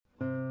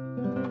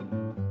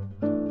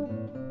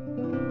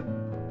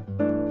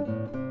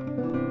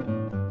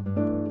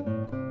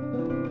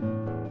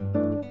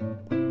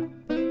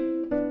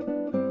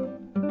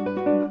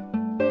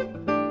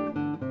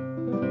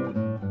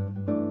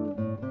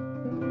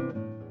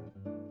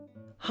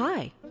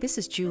Hi, this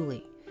is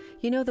Julie.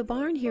 You know, the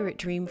barn here at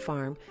Dream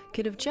Farm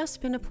could have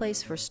just been a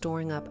place for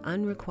storing up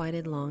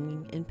unrequited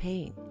longing and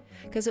pain.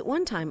 Because at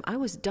one time I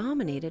was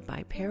dominated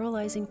by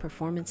paralyzing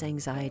performance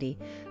anxiety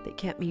that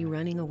kept me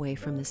running away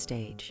from the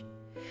stage.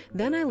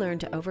 Then I learned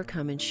to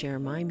overcome and share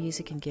my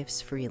music and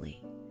gifts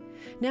freely.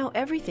 Now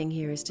everything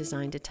here is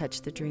designed to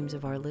touch the dreams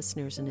of our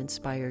listeners and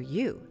inspire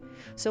you.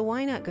 So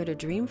why not go to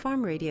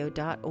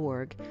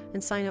dreamfarmradio.org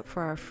and sign up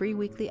for our free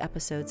weekly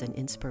episodes and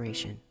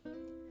inspiration.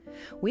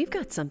 We've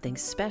got something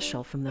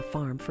special from the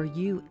farm for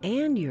you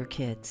and your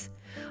kids.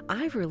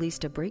 I've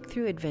released a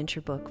breakthrough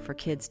adventure book for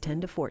kids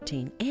 10 to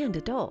 14 and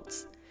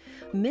adults.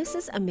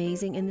 Mrs.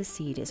 Amazing and the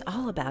Seed is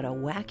all about a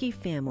wacky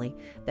family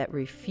that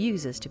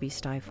refuses to be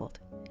stifled.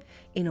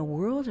 In a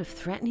world of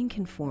threatening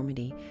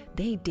conformity,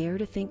 they dare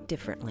to think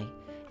differently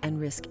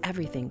and risk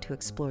everything to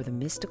explore the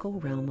mystical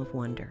realm of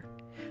wonder.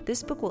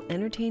 This book will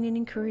entertain and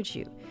encourage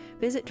you.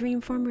 Visit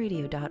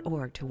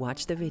dreamfarmradio.org to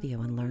watch the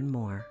video and learn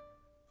more.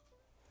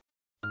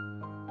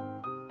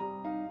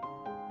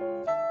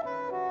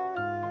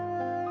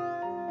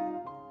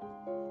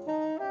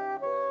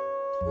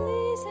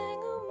 Please hang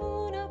a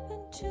moon up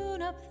and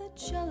tune up the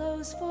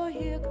cellos, for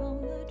here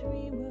come the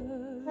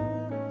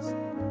dreamers.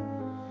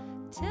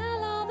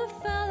 Tell all the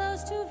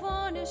fellows to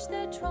varnish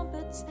their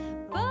trumpets,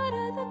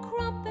 butter the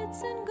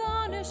crumpets and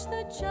garnish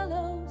the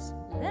cellos.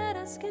 Let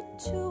us get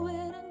to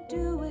it and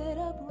do it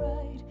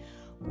upright.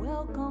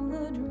 Welcome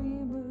the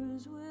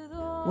dreamers with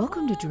all.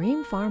 Welcome to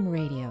Dream Farm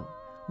Radio.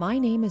 My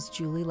name is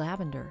Julie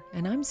Lavender,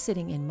 and I'm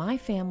sitting in my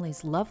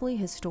family's lovely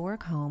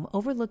historic home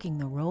overlooking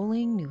the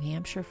rolling New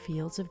Hampshire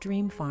fields of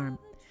Dream Farm.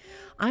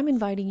 I'm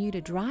inviting you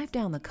to drive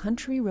down the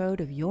country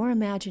road of your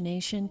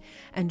imagination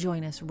and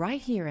join us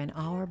right here in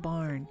our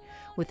barn,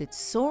 with its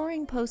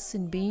soaring posts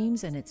and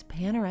beams and its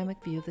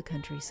panoramic view of the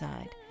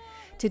countryside.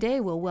 Today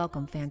we'll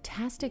welcome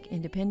fantastic,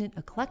 independent,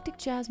 eclectic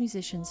jazz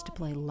musicians to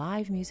play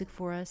live music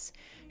for us,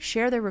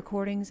 share their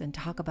recordings, and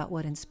talk about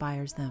what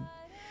inspires them.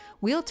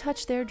 We'll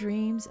touch their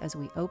dreams as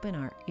we open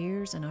our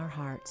ears and our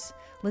hearts,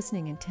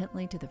 listening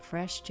intently to the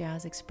fresh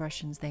jazz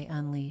expressions they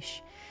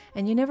unleash.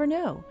 And you never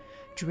know,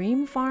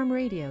 Dream Farm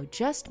Radio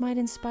just might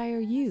inspire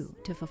you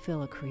to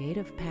fulfill a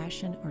creative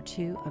passion or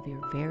two of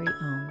your very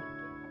own.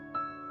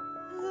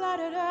 La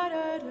da da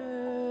da da.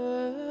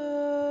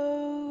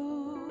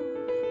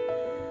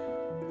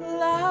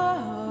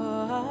 La.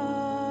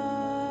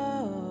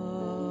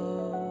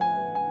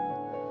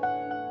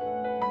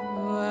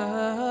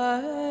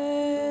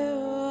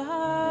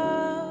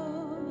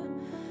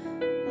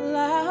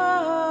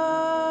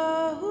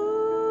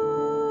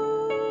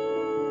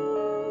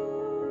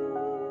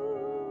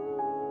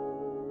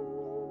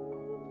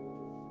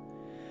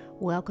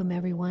 Welcome,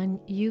 everyone.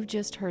 You've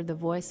just heard the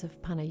voice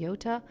of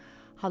Panayota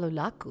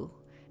Halulaku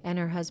and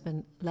her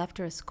husband,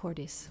 Lefteris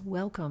Cordis.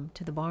 Welcome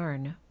to the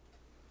barn.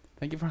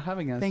 Thank you for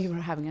having us. Thank you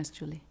for having us,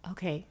 Julie.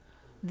 Okay,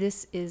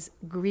 this is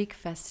Greek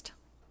Fest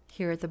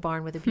here at the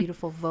barn with a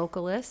beautiful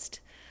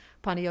vocalist,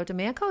 Panayota.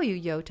 May I call you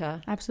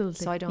Yota?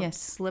 Absolutely. So I don't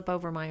slip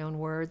over my own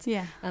words.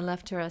 Yeah. And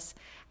Lefteris,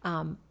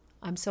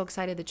 I'm so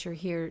excited that you're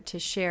here to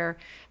share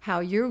how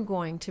you're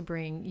going to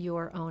bring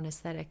your own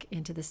aesthetic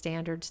into the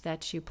standards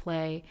that you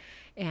play,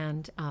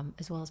 and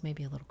as well as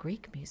maybe a little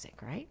Greek music,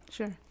 right?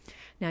 Sure.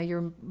 Now,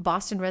 you're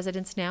Boston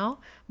residents now,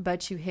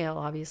 but you hail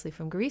obviously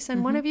from Greece,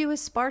 and one of you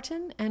is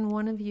Spartan and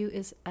one of you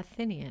is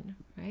Athenian,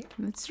 right?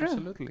 That's true.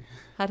 Absolutely.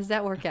 How does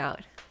that work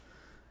out?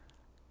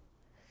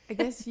 I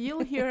guess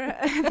you'll hear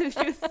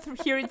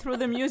it through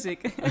the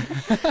music,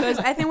 because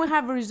I think we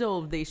have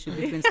resolved the issue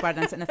between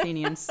Spartans and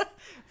Athenians.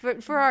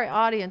 For our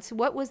audience,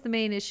 what was the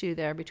main issue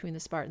there between the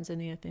Spartans and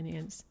the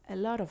Athenians? A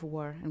lot of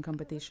war and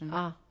competition.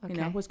 Ah, okay.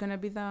 You know, who's going to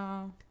be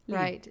the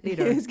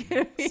leader?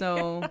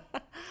 So,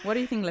 what do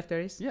you think,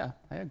 Lefteris? Yeah,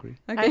 I agree.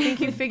 Okay. I think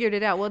you figured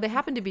it out. Well, they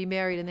happen to be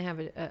married and they have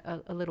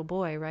a little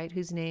boy, right,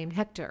 who's named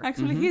Hector.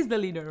 Actually, he's the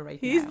leader now.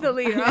 He's the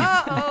leader.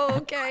 Oh,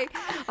 okay.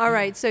 All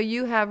right. So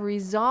you have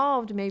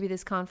resolved maybe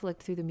this conflict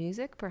through the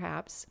music,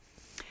 perhaps,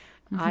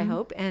 I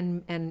hope.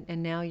 And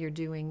now you're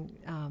doing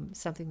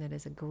something that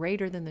is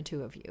greater than the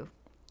two of you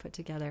put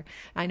together.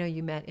 I know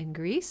you met in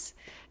Greece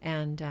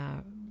and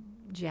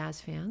jazz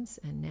fans,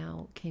 and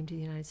now came to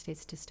the United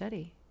States to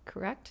study.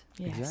 Correct?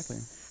 Yes. Exactly.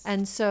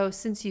 And so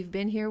since you've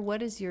been here,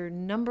 what is your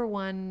number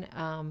one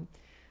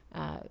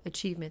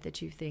achievement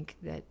that you think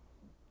that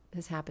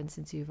has happened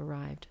since you've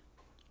arrived?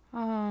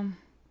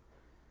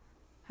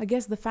 I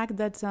guess the fact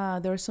that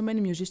there are so many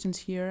musicians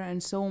here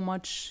and so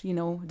much,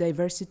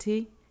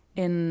 diversity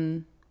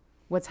in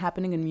what's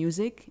happening in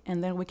music,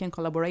 and then we can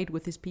collaborate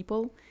with these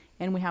people,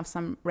 and we have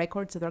some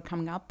records that are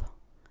coming up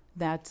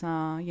that,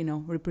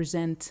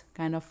 represent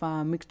kind of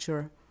a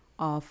mixture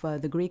of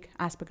the Greek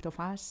aspect of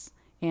us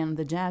and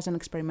the jazz and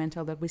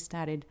experimental that we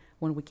studied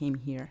when we came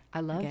here. I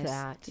love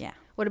that. Yeah.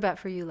 What about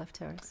for you,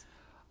 Lefteris?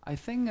 I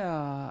think,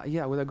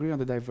 I would agree on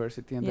the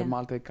diversity and the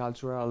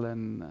multicultural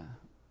and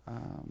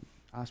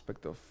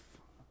aspect of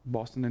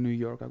Boston and New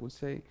York, I would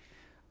say.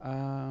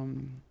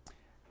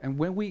 And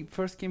when we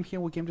first came here,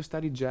 we came to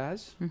study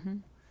jazz. Mm-hmm.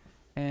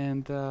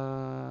 And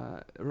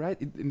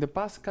in the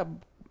past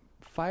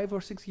 5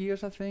 or 6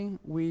 years, I think,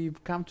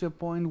 we've come to a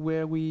point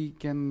where we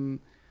can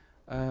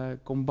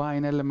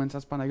combine elements,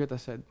 as Panagiotis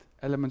said,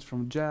 elements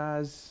from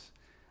jazz,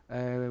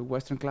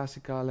 Western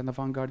classical and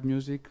avant-garde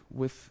music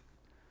with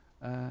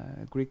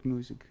Greek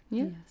music.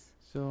 Yeah. Yes.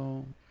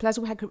 So Plus,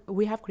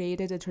 we have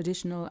created a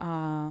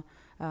traditional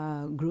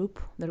group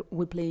that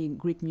we play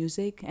Greek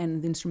music,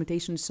 and the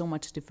instrumentation is so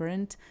much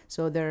different.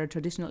 So there are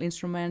traditional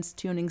instruments,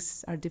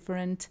 tunings are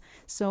different.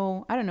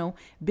 So I don't know,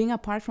 being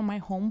apart from my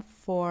home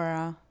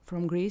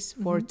from Greece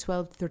for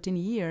 12, 13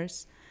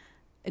 years,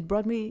 it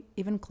brought me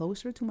even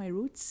closer to my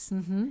roots.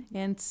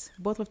 And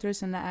both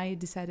Lefteris and I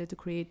decided to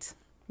create,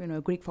 a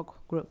Greek folk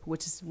group,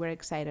 which is we're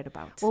excited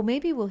about. Well,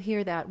 maybe we'll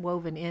hear that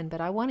woven in, but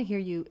I want to hear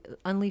you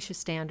unleash a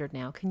standard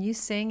now. Can you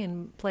sing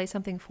and play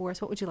something for us?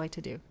 What would you like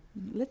to do?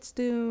 Let's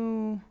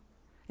do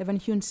Evan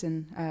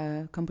Hunsen,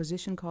 a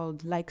composition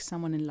called Like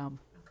Someone in Love.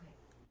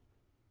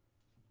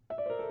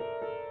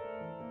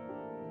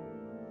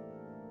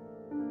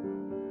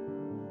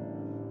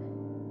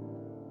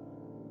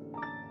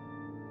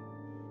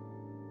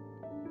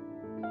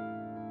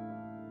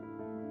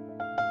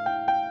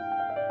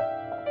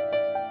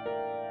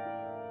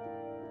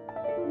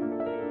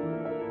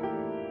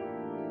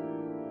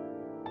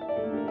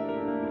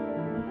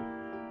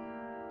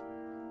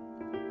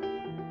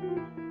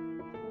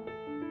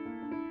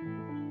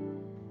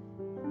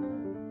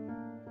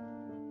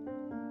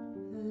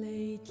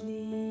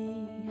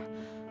 Lately,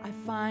 I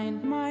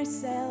find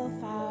myself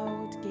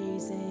out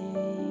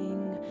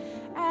gazing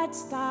at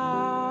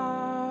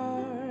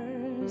stars,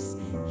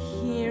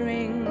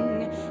 hearing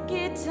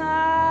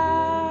guitars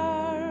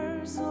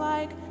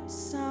like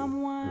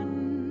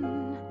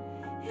someone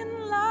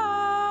in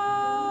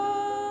love.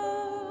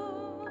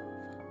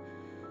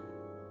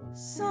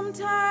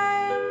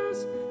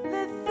 Sometimes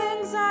the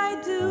things I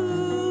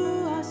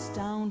do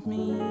astound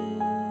me.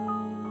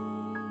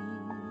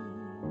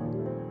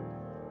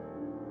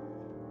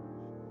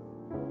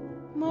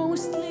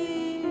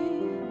 Mostly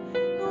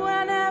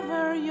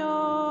whenever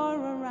you're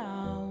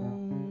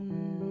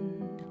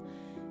around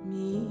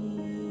me.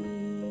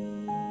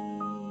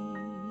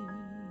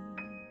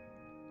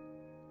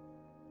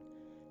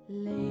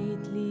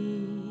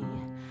 Lately,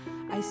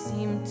 I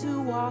seem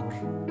to walk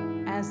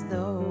as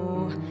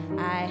though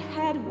I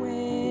had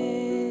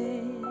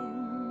wings.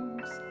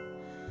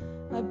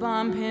 I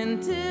bump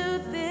into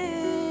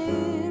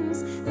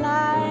things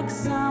like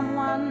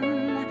someone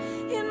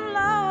in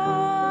love.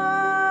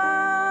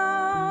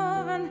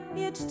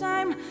 Each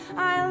time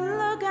I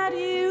look at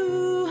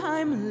you,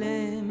 I'm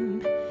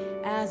limp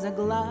as a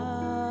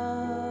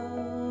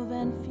glove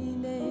and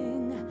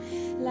feeling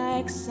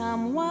like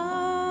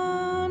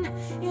someone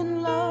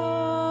in love.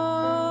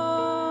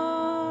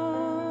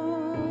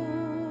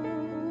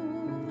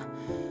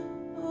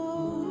 Oh.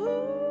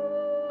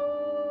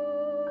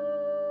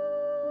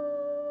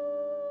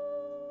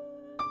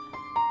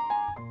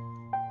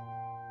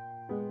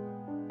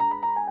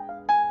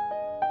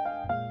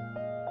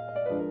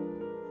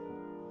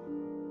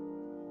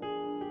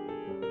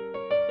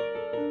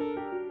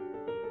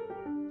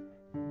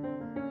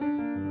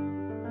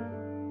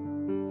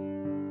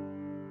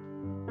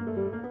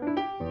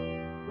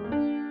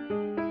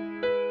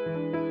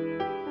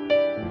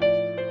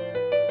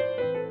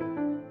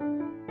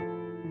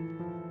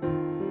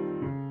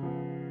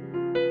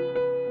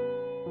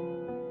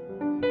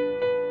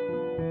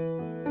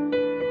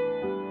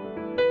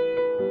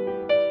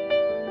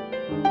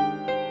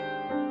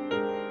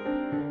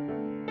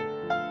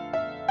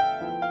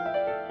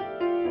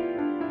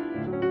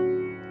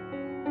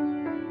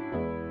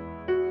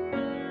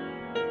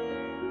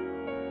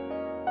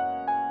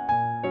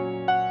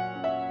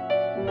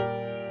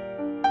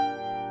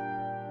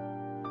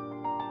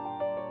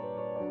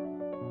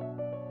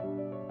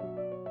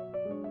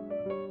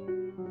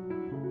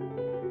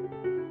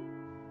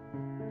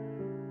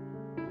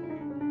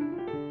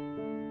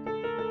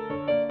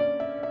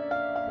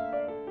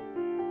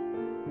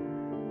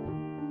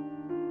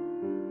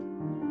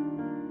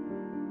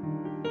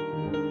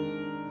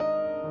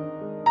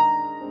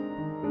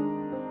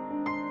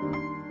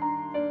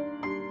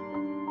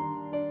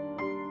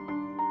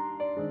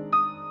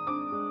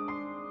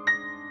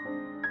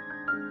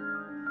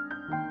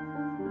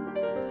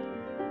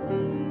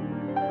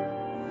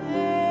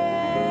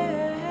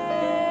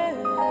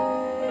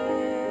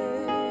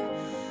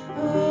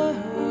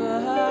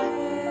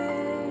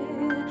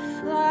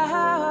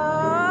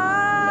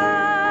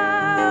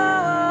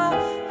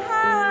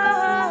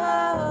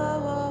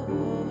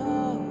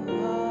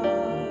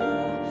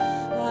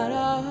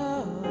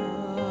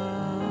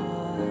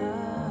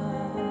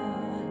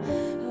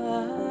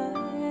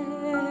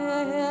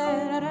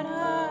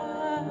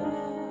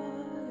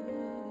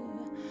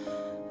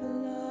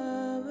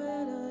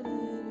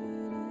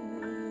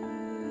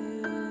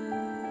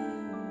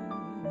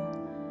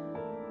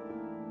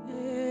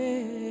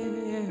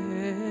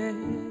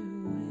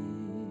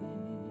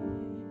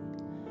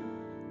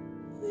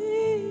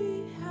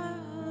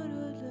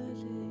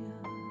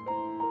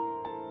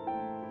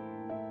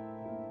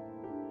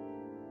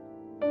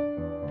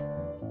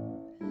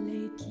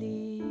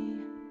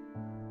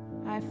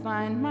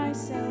 find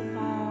myself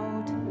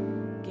out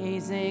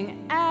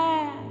gazing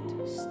at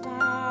stars.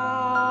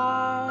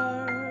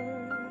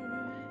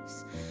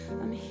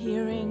 I'm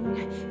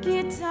hearing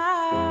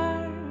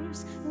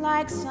guitars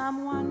like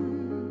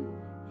someone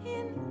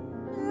in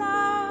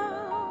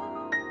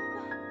love.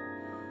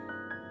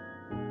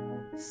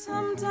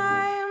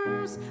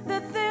 Sometimes the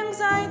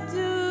things I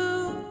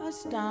do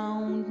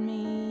astound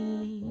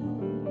me.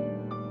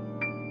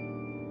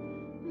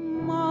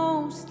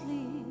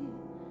 Mostly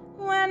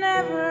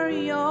whenever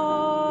you're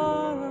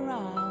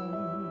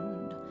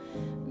around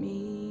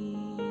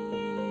me.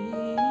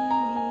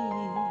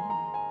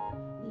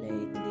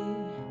 Lately,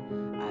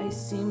 I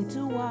seem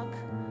to walk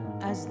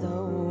as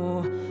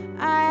though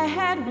I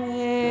had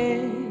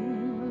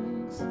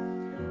wings.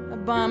 I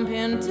bump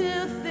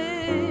into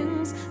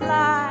things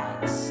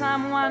like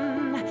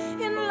someone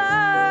in love.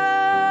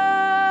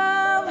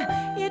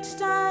 Each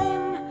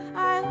time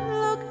I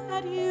look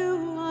at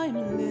you,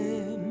 I'm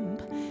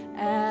limp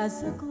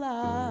as a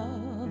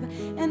glove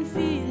and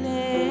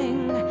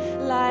feeling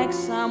like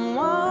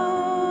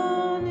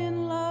someone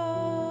in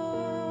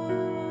love.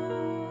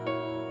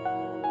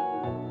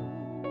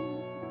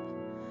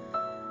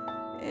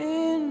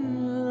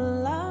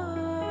 In love.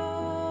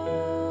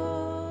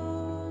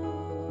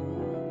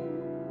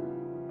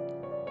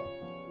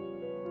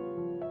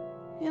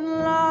 In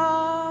love.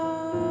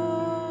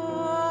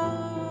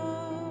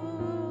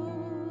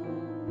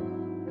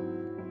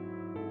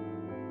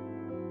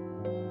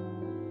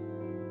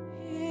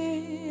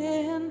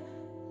 In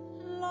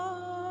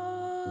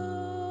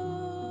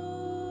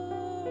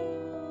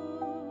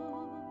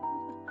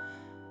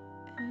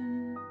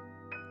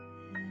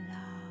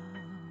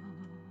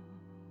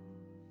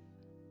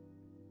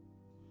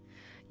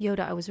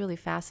Yoda, I was really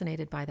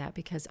fascinated by that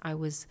because I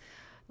was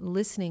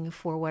listening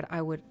for what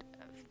I would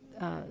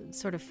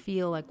sort of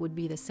feel like would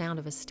be the sound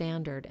of a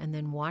standard, and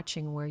then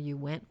watching where you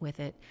went with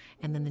it,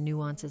 and then the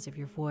nuances of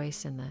your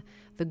voice and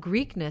the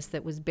Greekness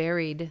that was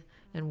buried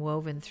and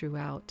woven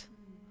throughout.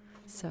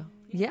 So,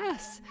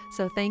 yes.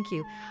 So thank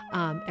you.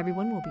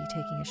 Everyone will be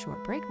taking a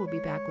short break. We'll be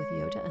back with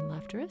Yoda and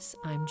Lefteris.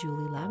 I'm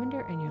Julie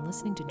Lavender, and you're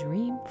listening to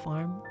Dream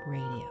Farm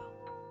Radio.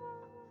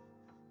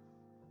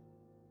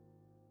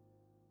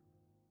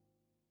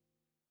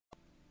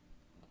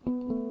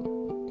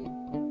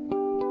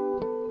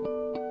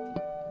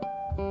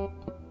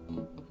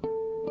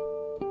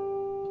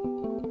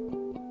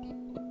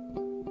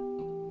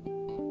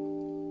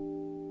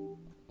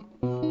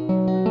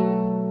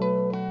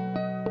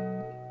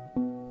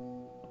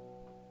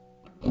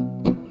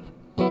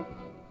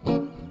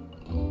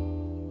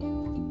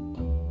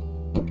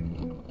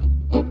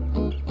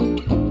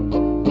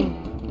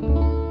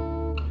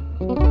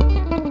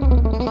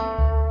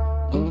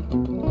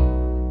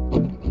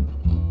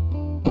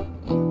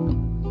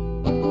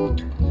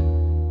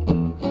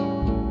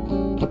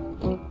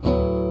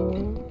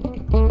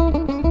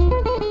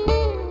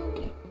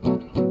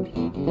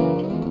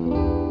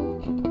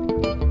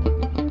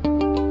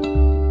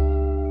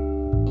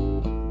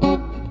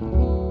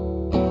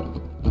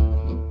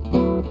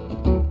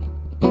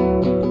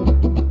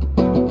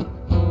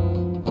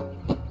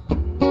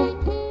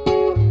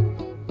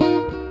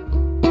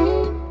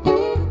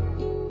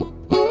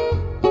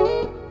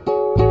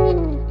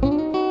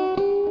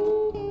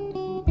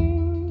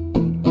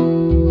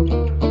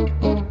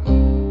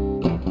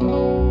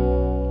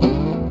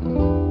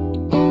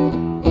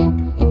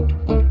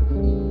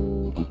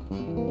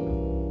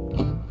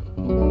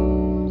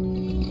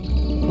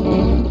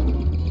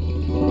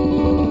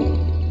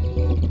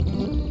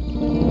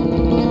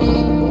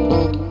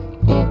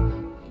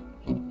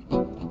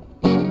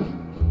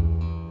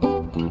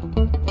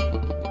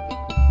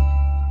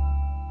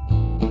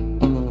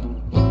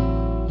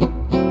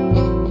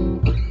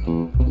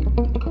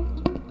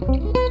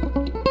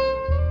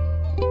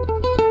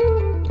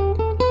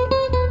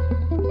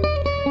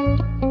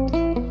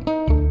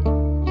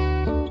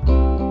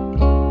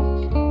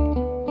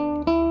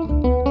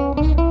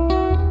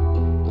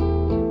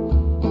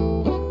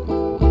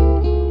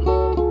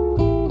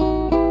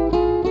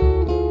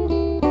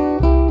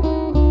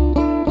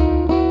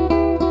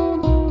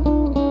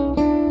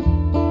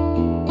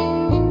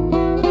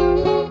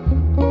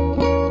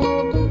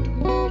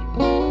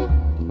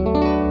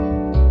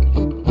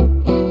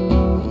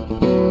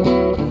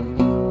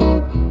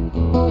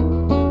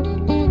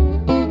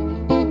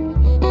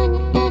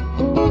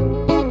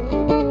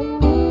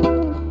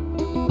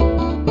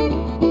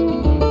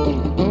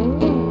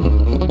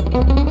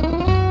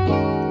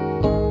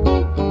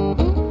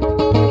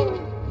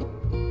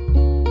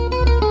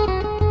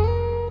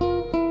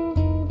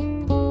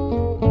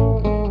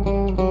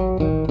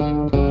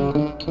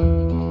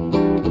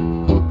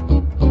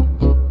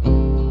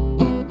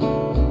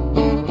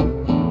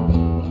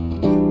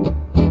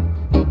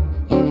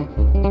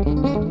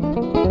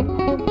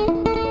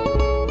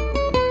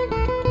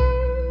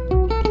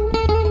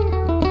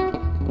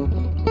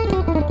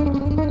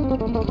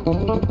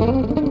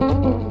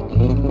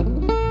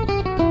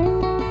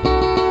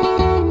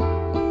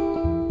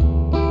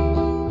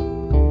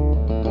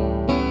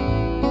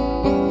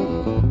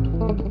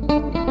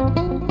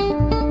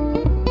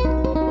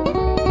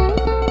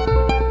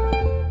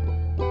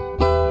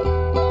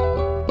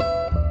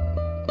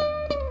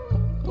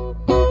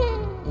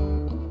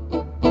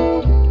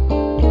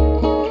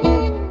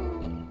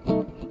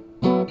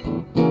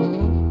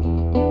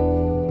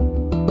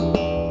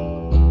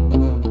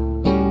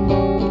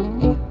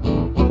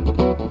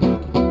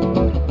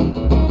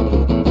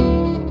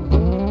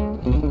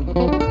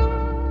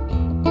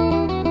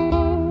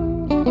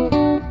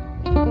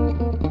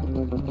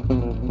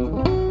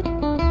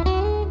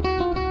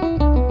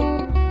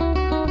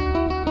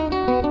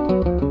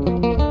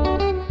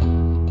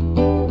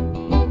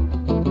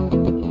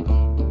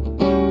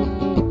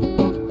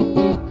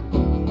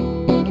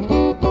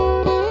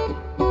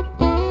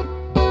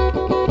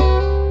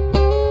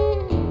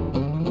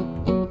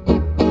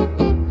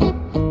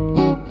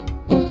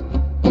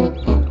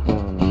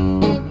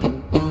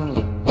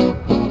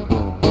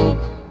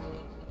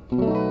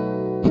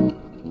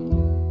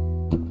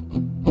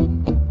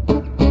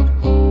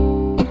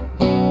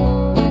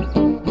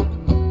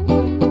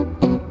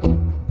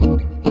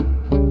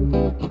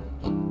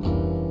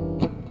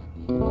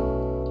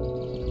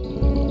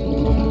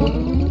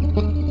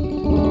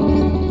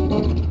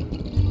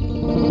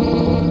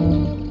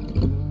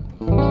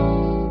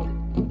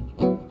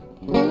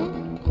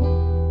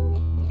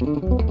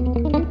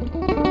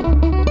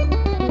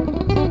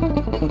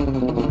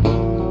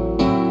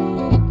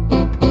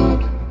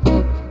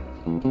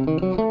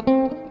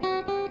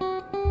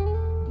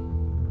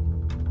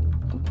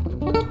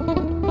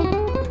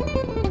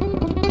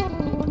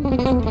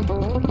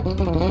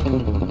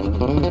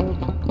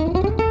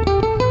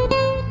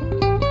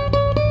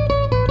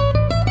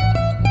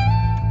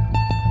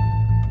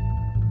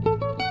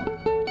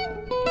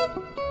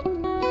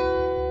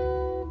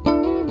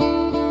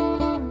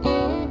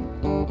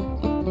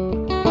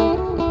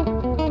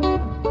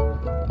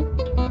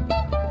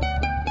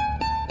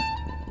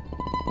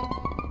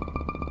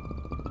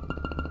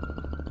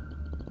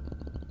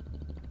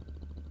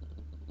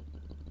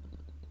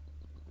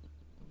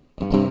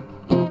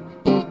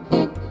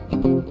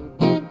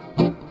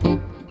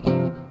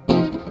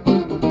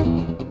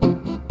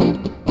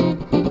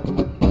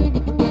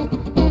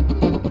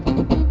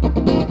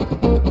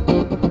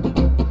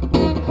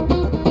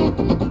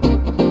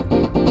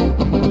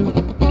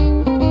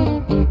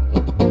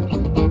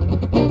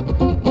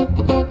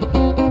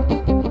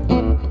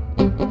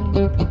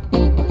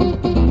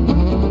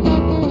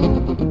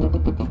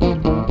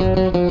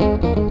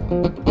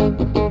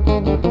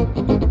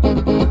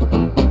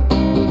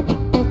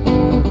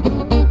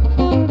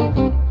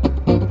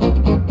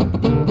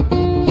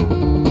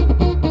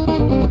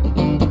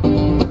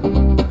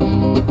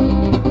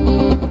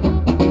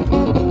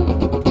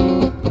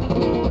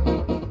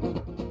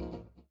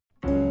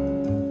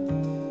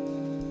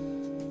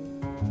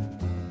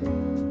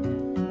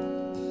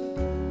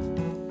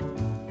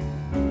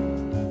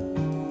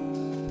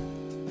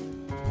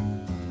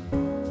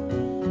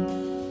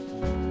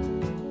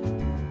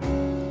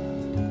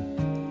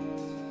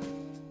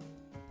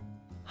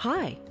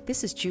 Hi,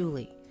 this is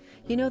Julie.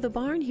 You know, the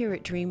barn here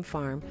at Dream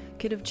Farm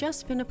could have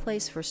just been a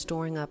place for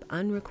storing up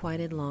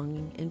unrequited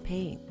longing and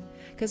pain.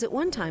 Because at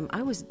one time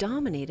I was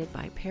dominated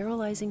by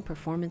paralyzing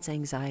performance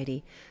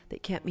anxiety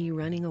that kept me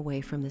running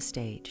away from the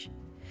stage.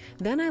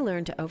 Then I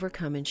learned to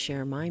overcome and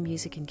share my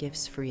music and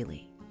gifts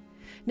freely.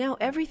 Now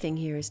everything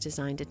here is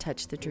designed to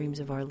touch the dreams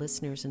of our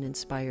listeners and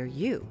inspire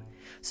you.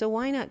 So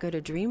why not go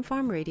to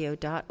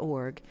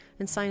dreamfarmradio.org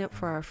and sign up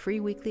for our free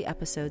weekly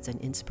episodes and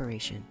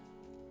inspiration.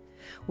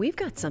 We've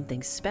got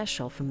something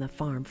special from the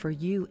farm for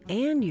you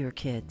and your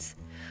kids.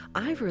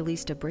 I've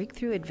released a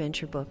breakthrough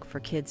adventure book for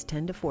kids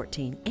 10 to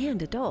 14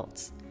 and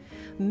adults.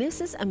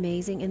 Mrs.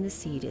 Amazing in the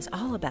Seed is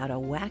all about a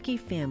wacky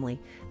family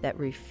that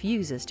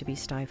refuses to be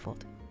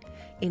stifled.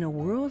 In a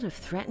world of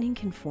threatening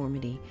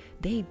conformity,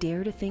 they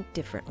dare to think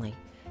differently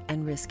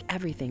and risk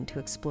everything to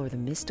explore the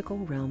mystical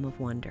realm of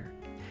wonder.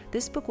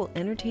 This book will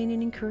entertain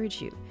and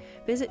encourage you.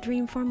 Visit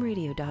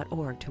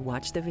dreamfarmradio.org to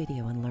watch the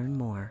video and learn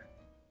more.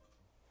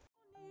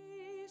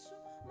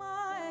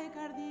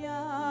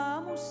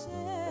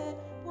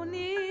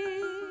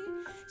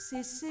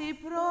 Εσύ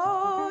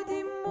πρώτη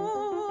μου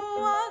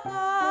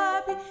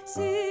αγάπη,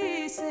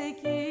 είσαι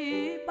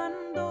εκεί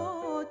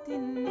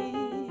παντοτινή.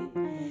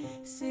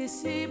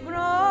 Εσύ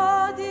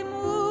πρώτη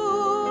μου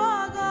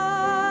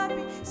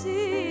αγάπη,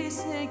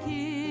 είσαι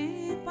εκεί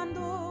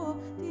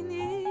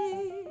παντοτινή.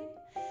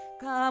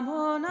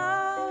 Καμώνα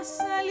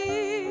σε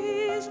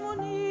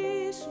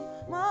λησμονήσου,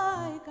 μα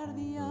η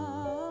καρδιά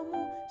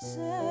μου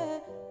σε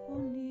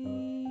πονεί.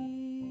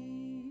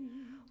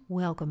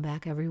 Welcome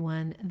back,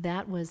 everyone.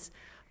 That was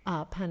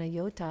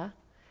Panayota,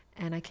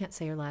 and I can't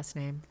say her last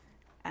name.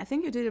 I think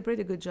you did a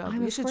pretty good job.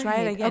 I'm You should try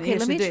it afraid. again. Okay, You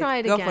let me should do try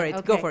it again. Go for it.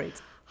 Okay. Go for it.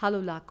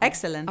 Halulako.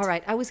 Excellent. All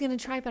right. I was going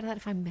to try about that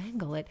if I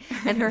mangle it.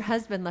 And her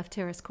husband,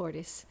 Lefteris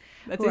Cordis,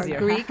 That's who are easier.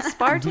 Greek,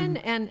 Spartan,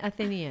 and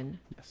Athenian.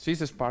 Yes,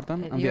 she's a Spartan.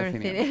 I'm the You're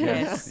Athenian.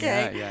 Yes.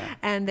 Okay. Yeah.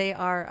 And they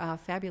are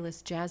fabulous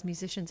jazz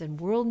musicians and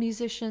world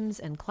musicians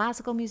and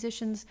classical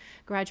musicians,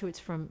 graduates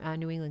from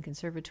New England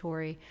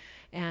Conservatory,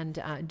 and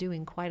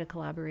doing quite a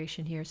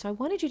collaboration here. So I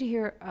wanted you to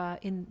hear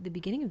in the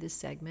beginning of this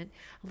segment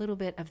a little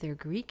bit of their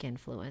Greek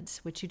influence,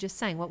 which you just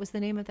sang. What was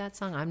the name of that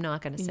song? I'm not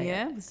going to say it.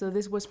 Yeah, so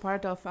this was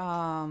part of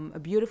a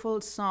beautiful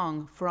song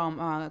from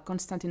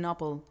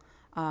Constantinople,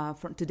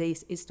 from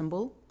today's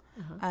Istanbul,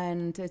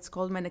 and it's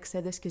called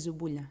Menexedes και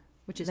Zouboulya,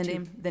 Which is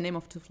the name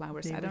of two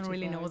flowers. Name I of don't two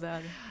really know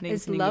flowers. the names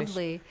It's in English.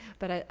 lovely,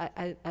 but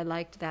I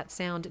liked that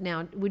sound. Now,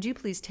 would you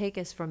please take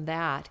us from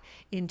that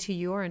into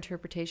your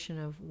interpretation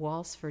of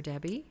Waltz for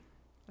Debbie?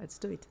 Let's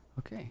do it.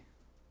 Okay.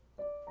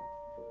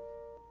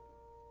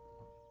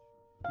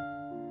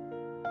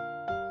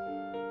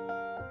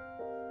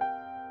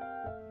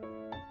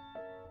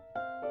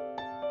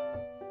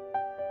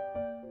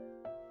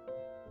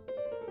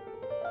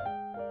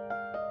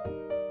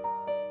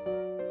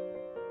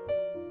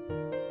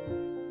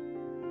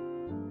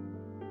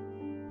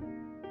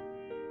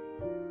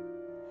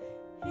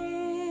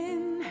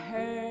 In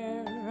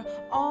her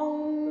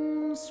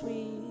own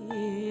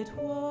sweet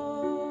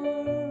world,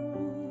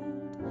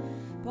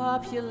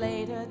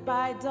 populated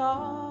by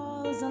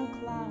dolls and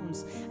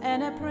clowns,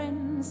 and a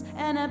prince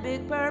and a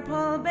big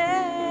purple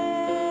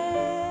bear,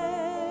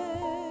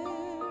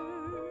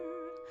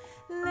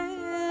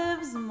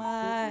 lives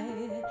my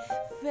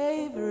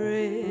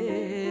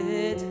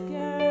favorite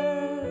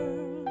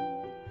girl,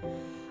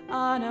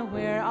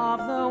 unaware of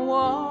the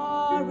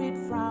worried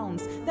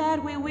frowns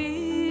that we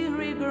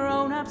weary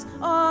grown-ups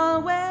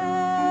all wear.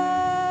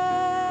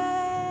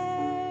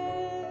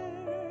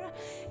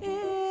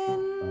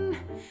 In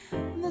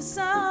the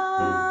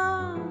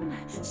sun,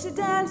 she she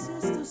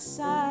dances to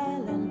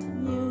silent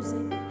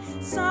music,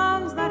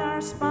 songs that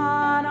are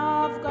spun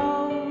of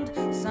gold,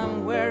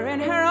 somewhere in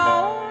her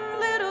own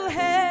little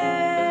head.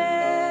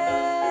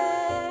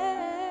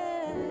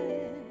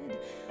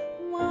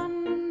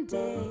 One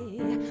day,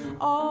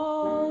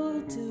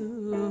 all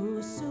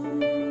too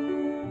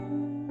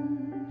soon,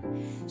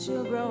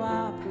 she'll grow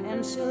up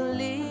and she'll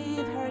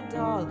leave her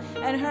doll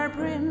and her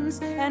prince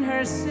and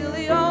her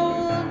silly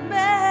old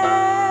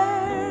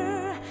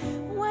bear.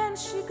 When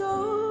she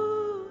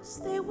goes,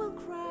 they will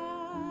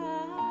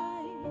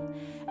cry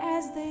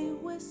as they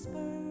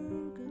whisper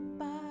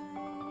goodbye.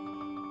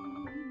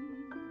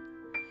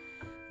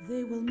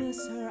 They will miss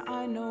her,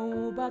 I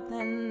know, but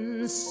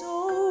then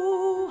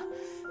so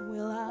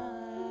will I.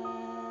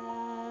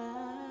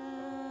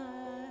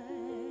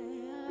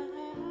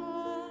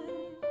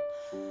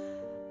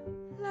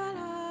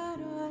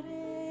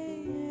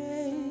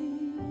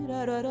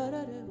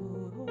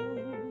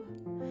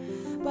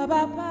 Ba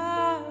ba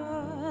ba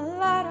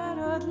la da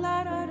da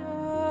la da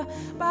da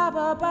ba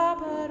ba ba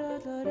ba da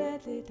da da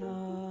da da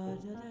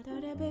da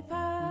da ba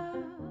ba.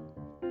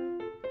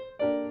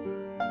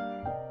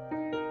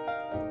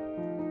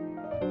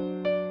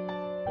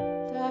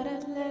 La da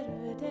la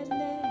da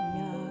la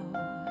ya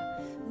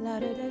la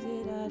da da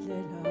da da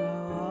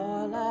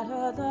la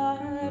da da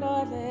da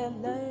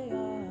la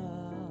ya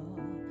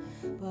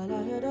ba la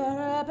da da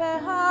ba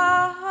ha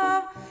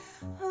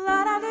la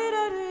da da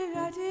da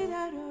da da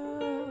la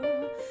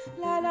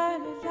la la la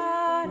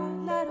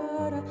la la la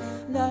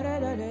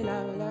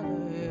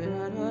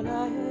la la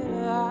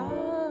la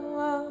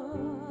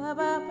ba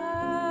ba ba ba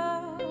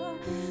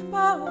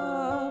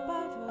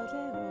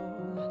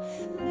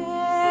le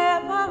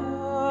ba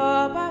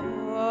ba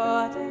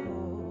de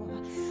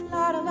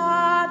la la la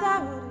da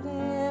le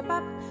ba ba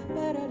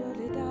da da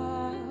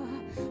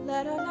la la la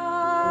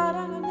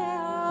la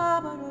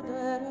ba da da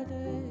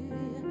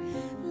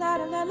la la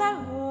la la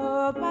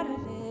ba da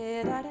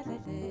da da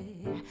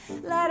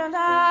la la la la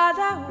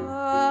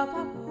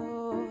pa po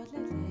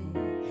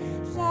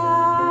la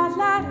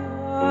la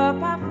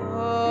pa po.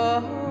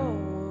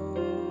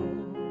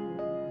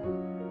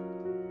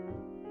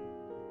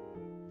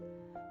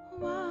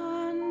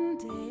 One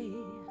day,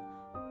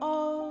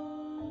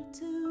 all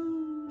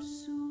too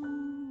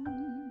soon,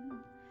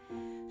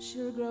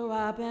 she'll grow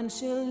up and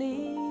she'll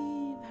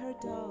leave her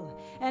doll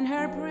and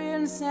her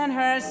prince and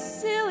her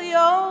silly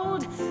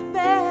old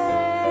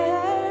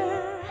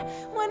bear.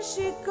 When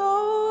she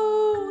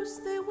goes,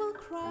 they will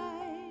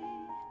cry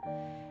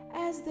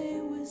as they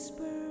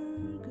whisper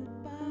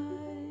goodbye.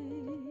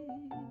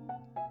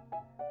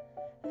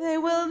 They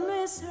will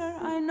miss her,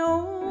 I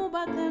know,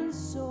 but then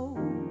so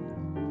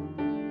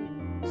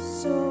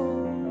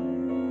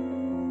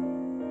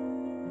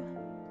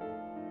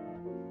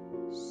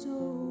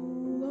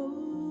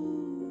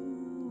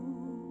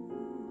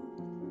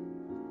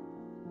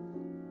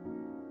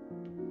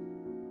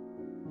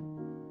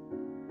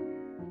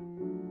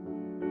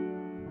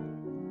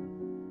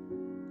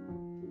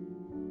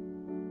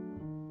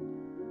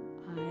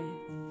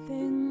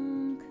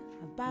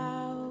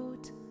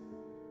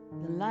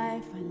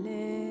life I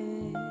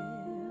live,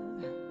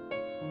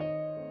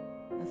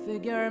 a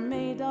figure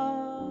made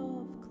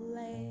of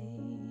clay,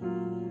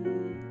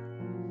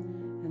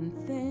 and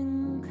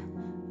think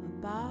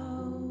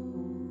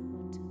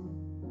about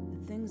the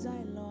things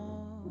I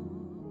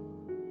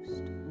lost,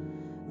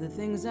 the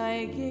things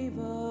I gave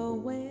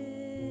away.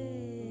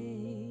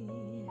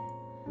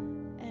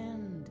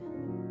 And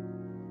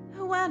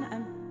when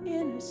I'm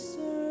in a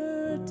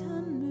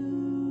certain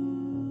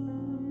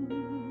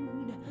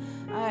mood,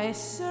 I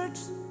search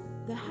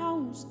the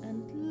house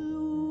and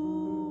look.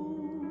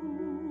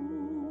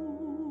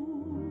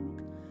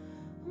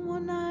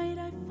 One night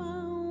I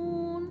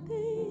found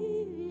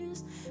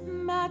these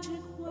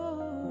magic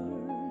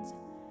words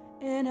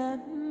in a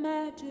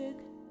magic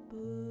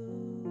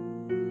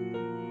book.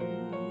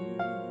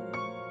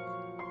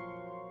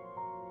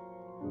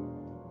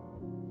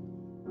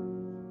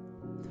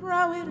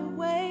 Throw it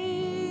away,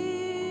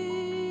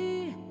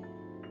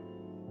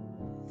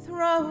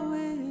 throw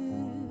it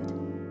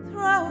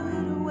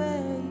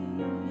away.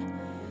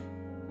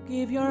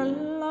 Give your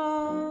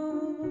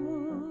love,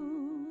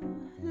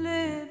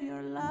 live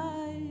your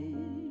life,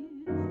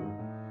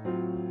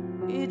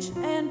 each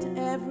and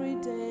every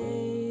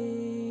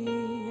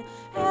day,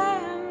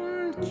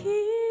 and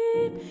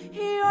keep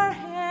your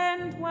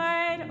hand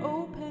wide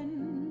open.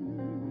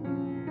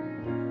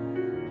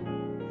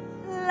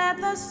 Let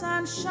the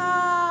sun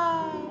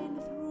shine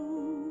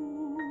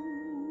through,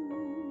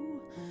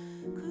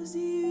 'cause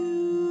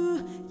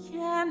you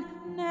can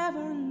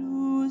never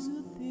lose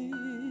a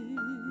thing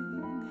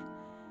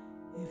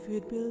if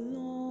it belongs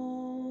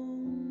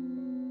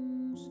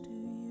to you.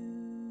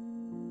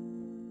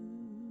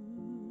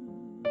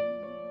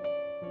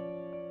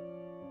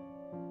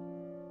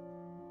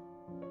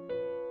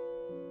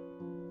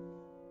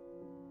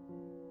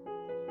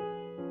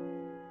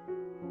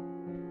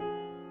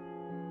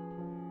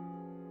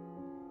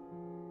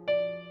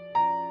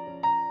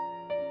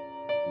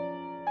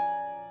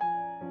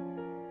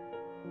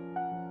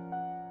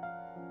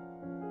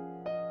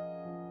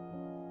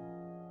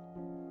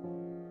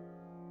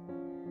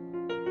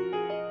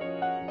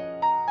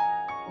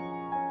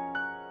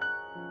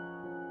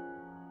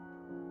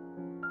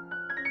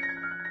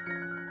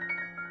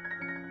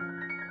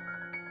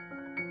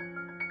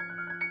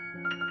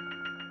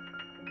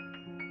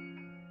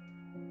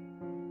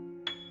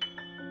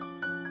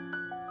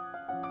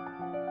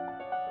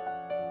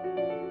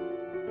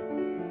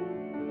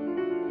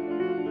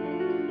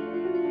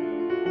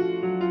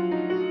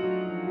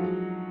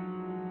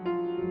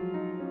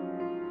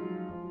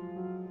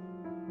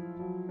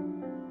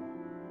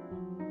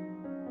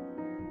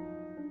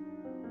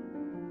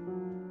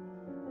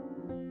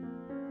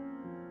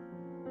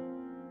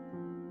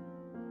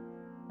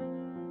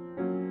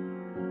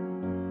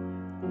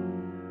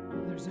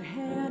 There's a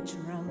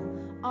natural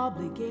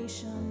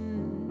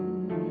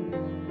obligation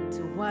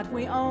to what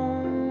we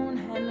own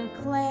and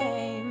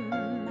claim,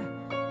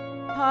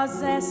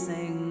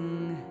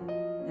 possessing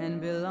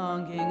and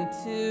belonging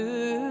to,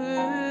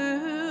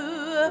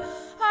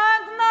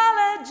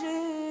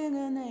 acknowledging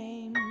a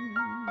name.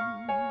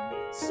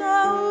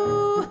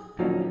 So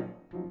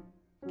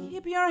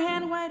keep your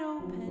hand wide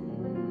open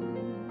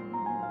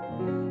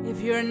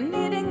if you're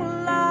needing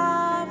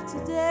love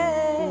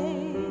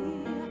today,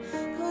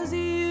 'cause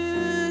you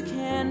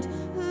can't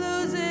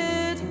lose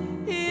it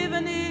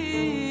even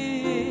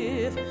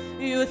if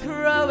you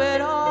throw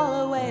it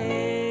all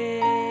away.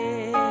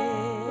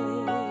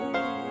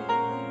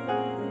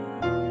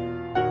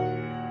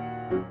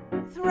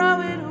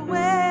 Throw it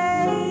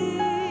away.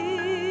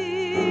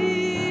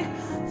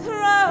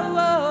 Throw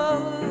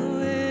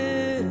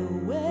it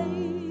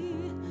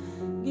away.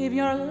 Give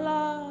your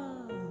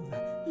love,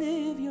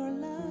 live your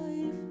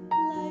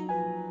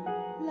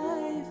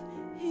life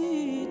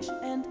each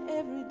and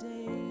every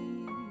day.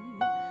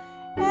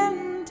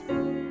 And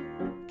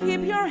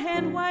keep your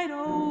hand wide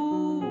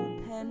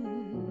open.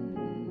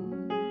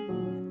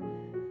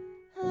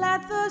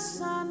 Let the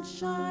sun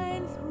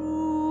shine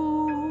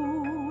through,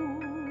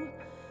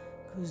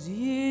 'cause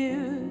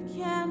you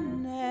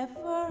can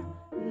never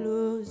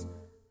lose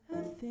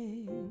a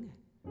thing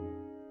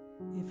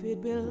if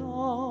it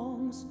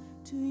belongs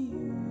to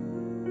you.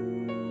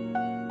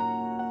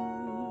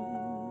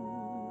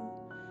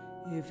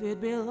 If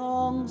it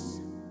belongs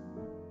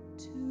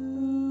to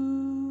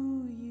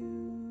you.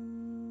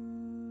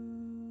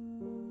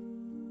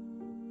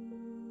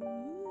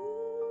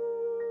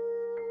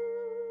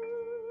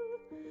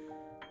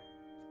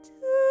 To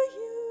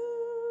you.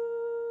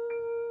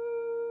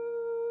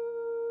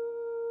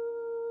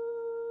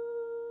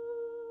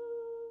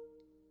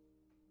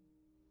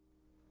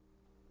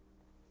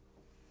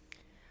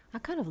 I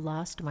kind of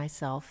lost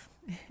myself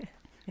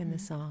in the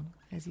song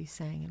as you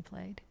sang and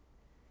played.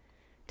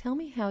 Tell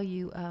me how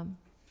you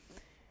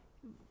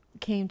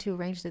came to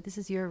arrange that. This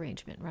is your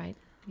arrangement, right,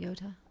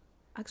 Yota?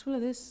 Actually,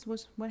 this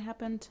was what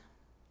happened,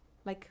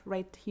 like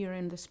right here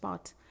in the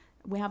spot.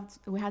 We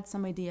had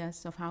some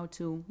ideas of how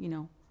to,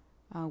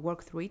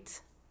 work through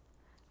it.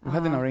 We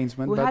had an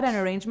arrangement. We but had an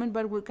arrangement,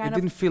 but we it kind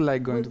didn't feel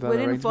like going to that we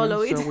didn't arrangement,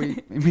 follow it. so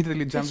we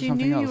immediately jumped But to you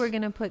something knew else. you were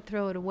going to put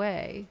Throw It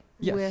Away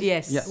Yes. with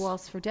Yes.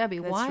 Waltz for Debbie.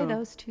 That's Why true.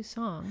 those two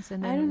songs?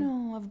 And then I don't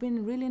know. I've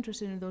been really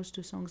interested in those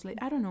two songs. Like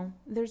I don't know.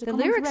 There's a the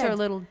common lyrics thread. are a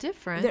little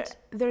different.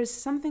 There's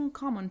something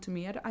common to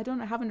me. I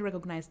haven't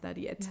recognized that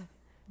yet. Yeah.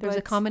 There's a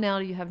But-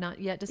 commonality you have not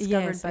yet discovered,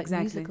 Yes, but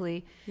exactly.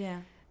 musically.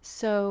 Yeah.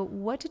 So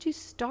what did you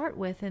start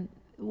with, and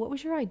what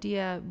was your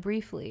idea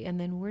briefly,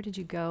 and then where did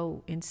you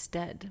go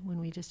instead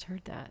when we just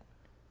heard that?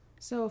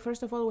 So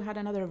first of all, we had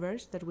another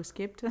verse that we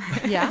skipped.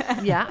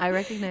 Yeah, I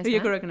recognize You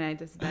that. can recognize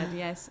that,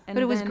 yes. And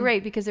But it was then-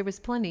 great because there was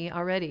plenty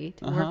already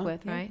to work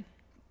with, Yeah. right?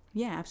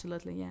 Yeah,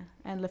 absolutely, yeah.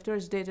 And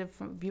Lefteris did a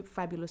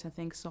fabulous, I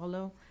think,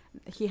 solo.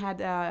 He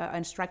had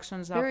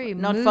instructions Very of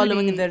not moody.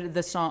 following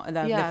the song,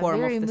 the form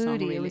very of the moody. song.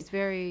 Really, It was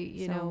very,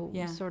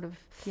 yeah. sort of.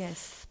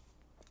 yes,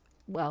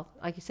 Well,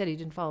 like you said, he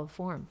didn't follow the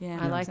form. Yeah,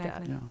 I like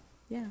exactly. Yeah.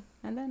 yeah.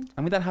 And then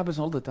I mean, that happens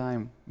all the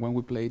time when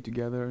we play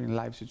together in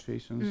live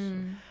situations.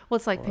 Well,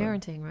 it's like Or-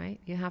 parenting, right?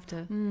 You have to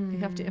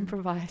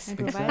improvise.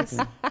 Improvise.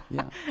 Exactly.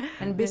 Yeah.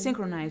 and be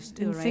synchronized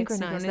too, And right?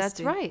 synchronized. That's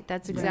Synchronicity. right.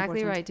 That's Yeah. exactly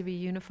Important. right. To be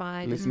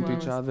unified. Listen as to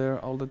well each as- other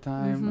all the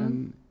time, Mhm.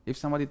 and if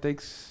somebody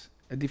takes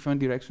a different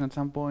direction at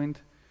some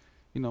point,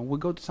 we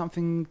go to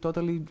something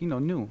totally,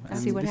 new. And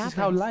See what this is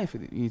how happens. life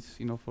is,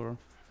 for.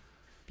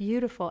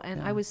 Beautiful,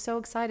 and Yeah. I was so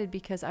excited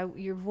because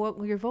your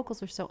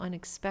vocals were so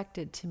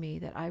unexpected to me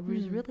that I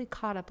was really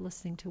caught up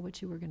listening to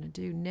what you were going to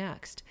do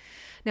next.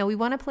 Now we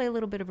want to play a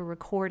little bit of a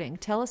recording.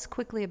 Tell us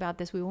quickly about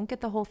this. We won't get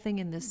the whole thing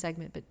in this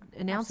segment, but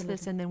announce this,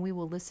 Absolutely. and then we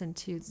will listen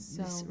to this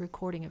So-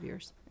 recording of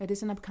yours. It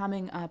is an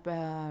upcoming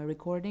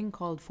recording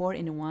called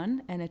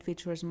 4-in-1, and it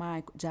features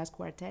my jazz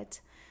quartet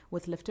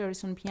with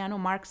Lefteris on piano,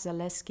 Mark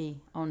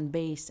Zaleski on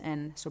bass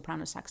and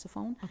soprano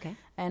saxophone, Okay.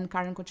 and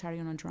Karen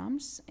Kocharian on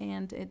drums.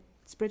 And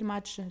it's pretty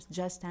much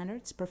jazz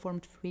standards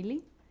performed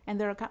freely. And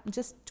there are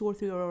just two or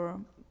three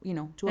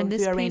And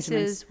this piece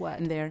arrangements is what?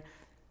 in there.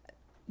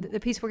 The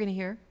piece we're going to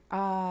hear?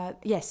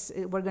 Yes,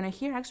 we're going to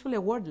hear actually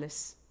a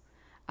wordless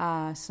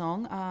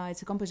song.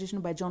 It's a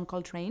composition by John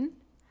Coltrane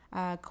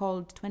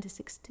called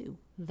 26-2.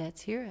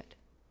 Let's hear it.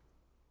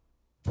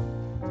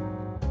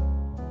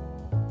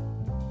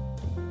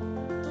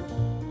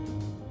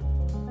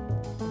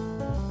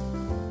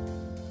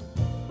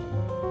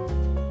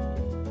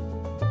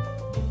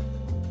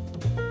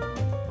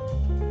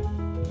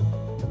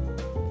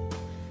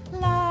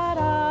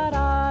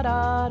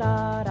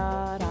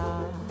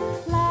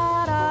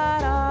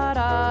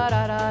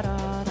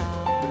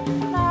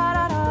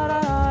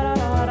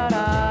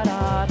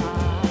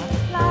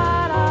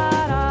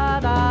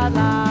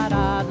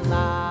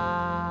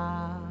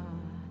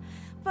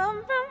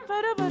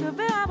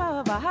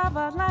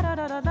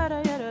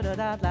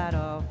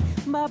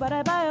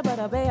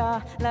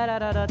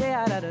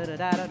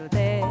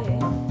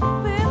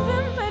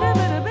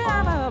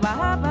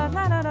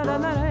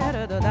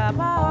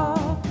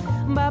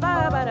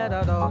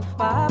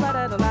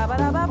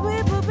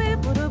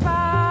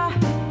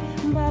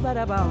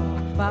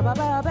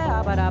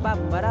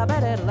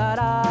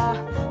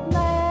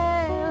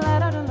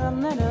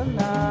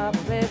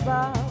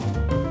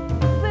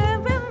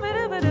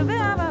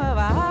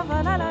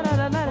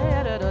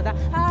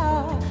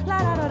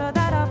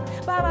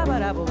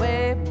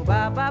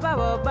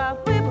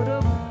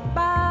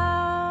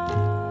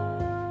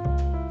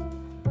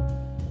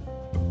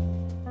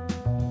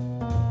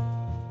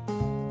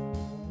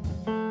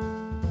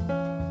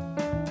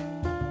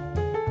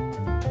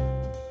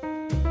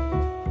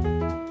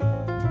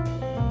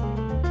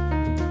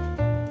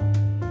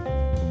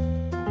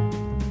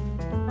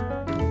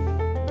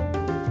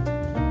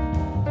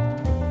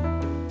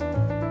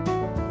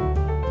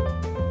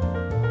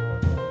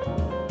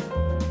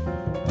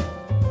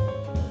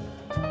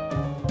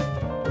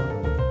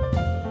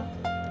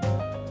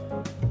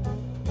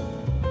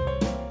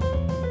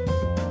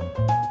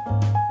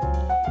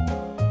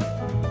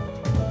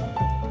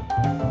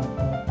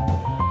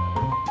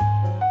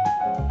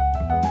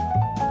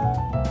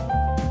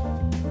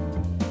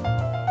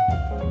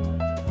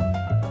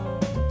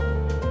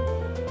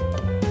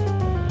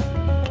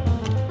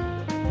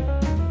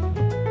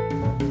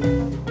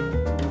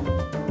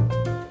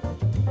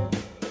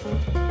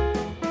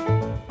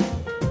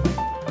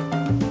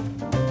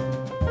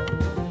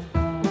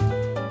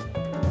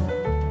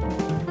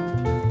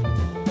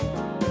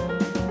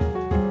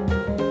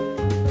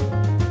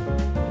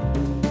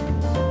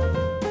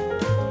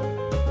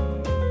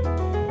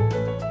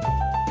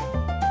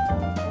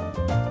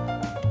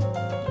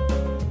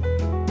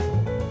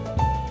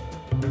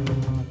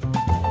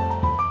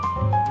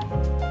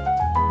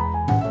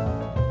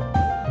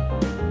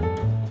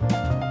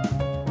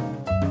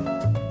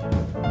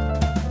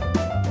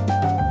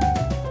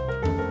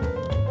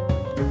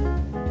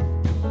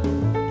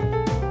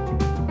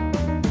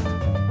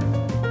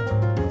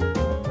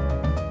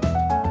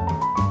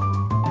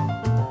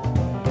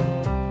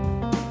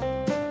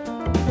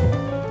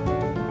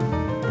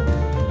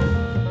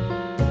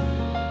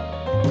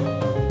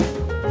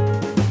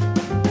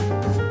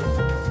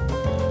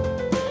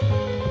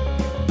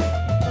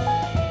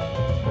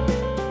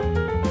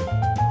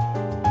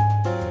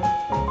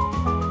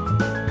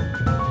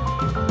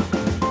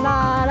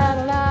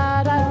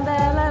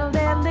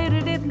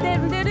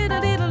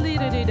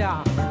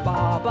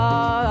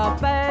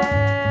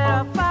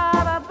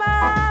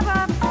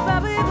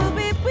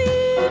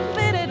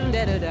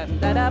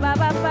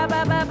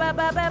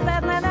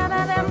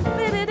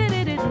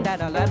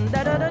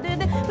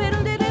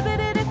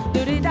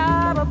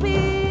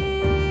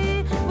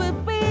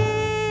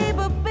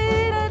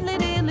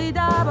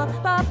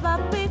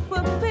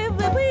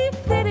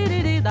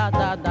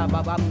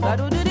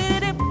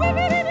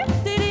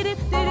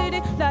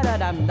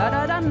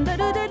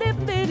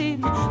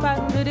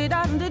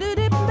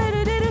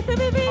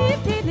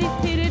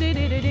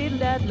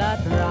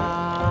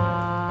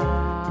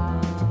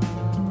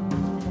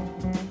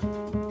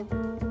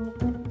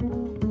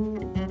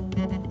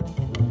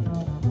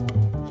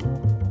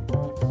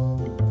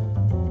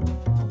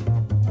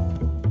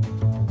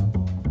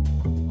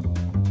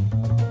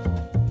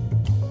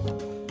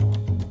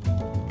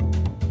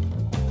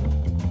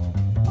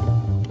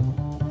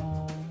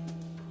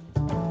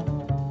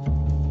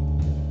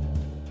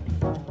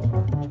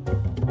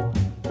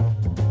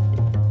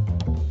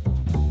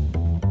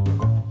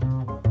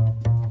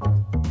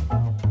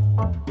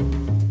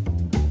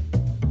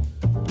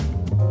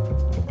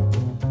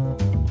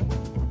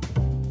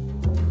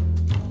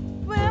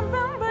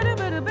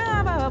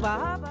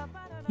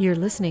 You're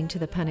listening to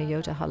the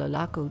Panayota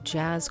Halalaku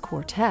Jazz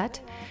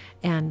Quartet,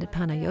 and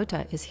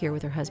Panayota is here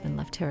with her husband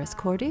Lefteris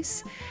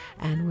Cordis,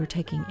 and we're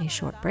taking a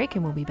short break,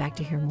 and we'll be back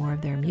to hear more of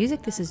their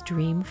music. This is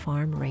Dream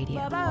Farm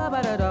Radio.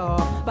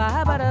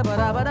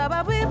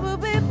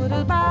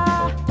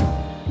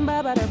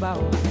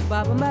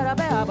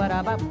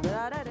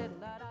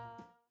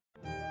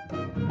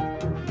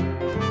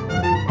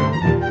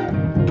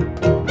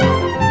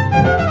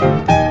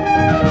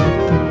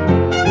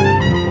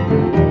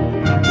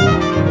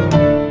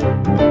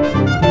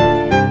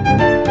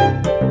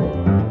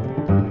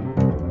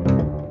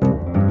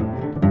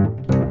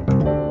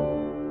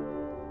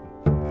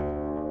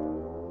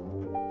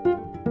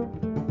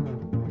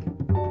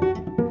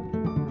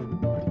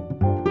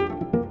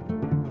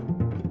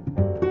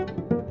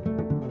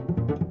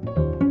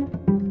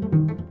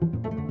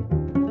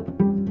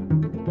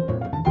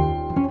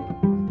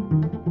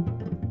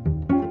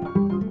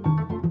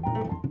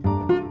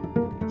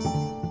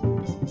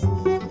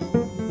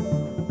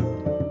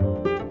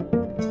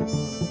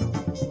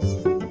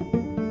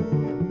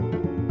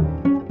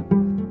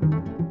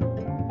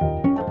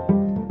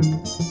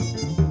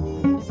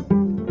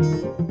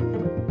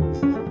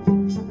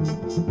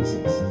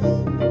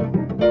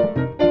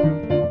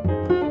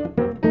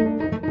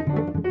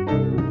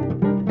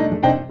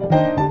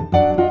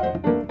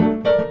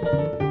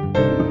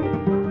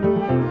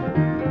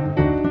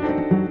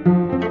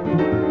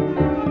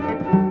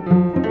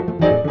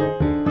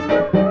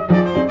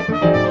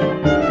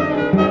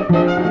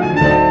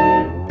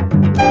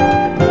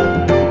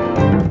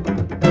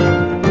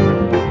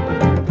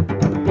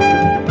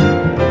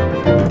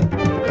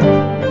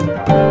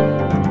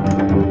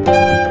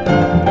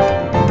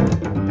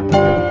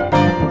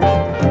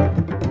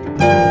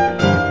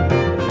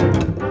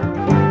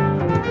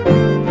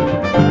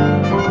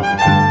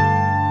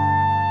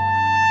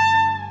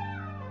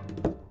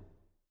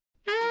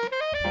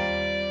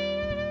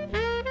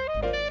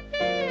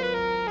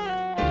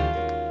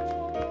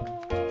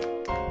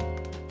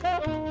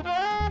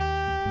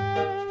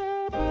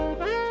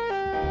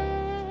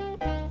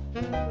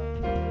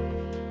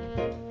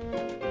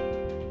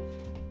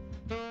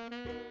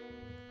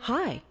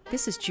 Hi,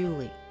 this is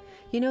Julie.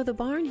 You know, the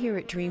barn here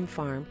at Dream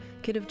Farm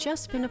could have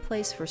just been a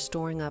place for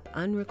storing up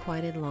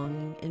unrequited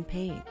longing and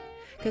pain.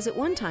 Because at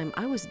one time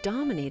I was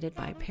dominated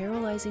by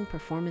paralyzing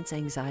performance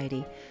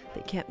anxiety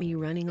that kept me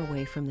running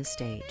away from the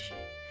stage.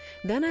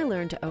 Then I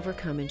learned to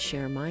overcome and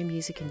share my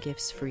music and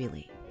gifts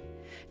freely.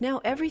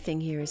 Now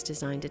everything here is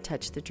designed to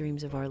touch the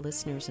dreams of our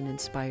listeners and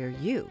inspire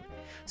you.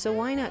 So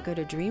why not go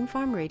to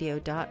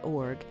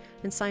dreamfarmradio.org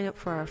and sign up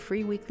for our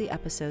free weekly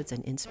episodes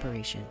and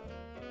inspiration.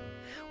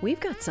 We've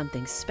got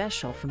something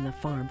special from the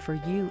farm for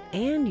you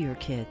and your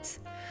kids.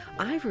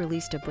 I've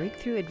released a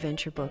breakthrough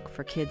adventure book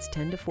for kids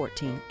 10 to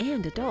 14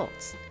 and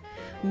adults.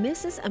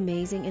 Mrs.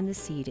 Amazing and the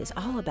Seed is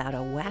all about a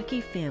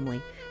wacky family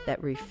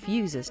that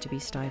refuses to be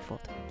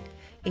stifled.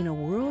 In a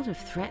world of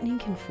threatening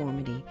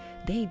conformity,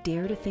 they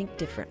dare to think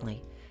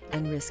differently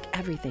and risk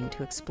everything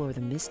to explore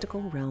the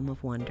mystical realm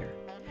of wonder.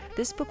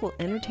 This book will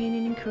entertain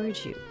and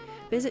encourage you.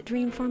 Visit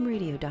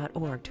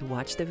dreamfarmradio.org to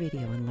watch the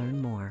video and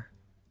learn more.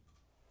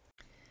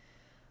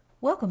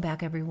 Welcome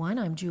back, everyone.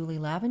 I'm Julie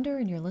Lavender,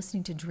 and you're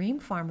listening to Dream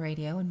Farm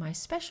Radio, and my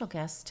special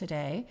guest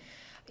today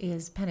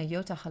is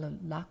Panayota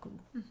Halalaku.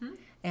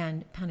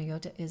 And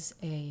Panayota is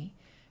a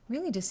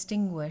really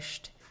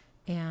distinguished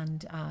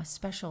and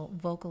special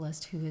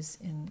vocalist who is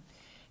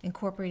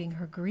incorporating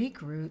her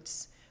Greek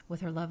roots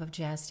with her love of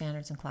jazz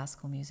standards and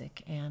classical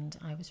music. And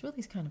I was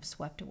really kind of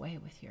swept away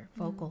with your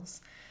vocals.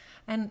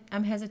 And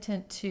I'm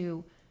hesitant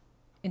to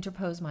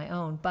interpose my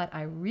own, but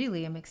I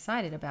really am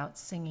excited about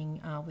singing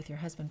with your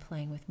husband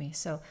playing with me.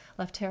 So,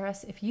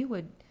 Lefteris, if you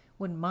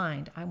wouldn't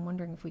mind, I'm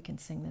wondering if we can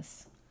sing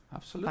this.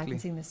 Absolutely. If I can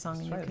sing this song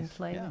and you can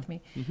play Yeah. with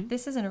me. Mhm.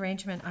 This is an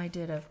arrangement I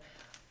did of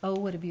 "Oh,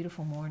 What a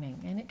Beautiful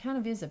Morning," and it kind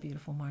of is a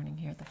beautiful morning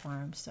here at the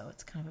farm, so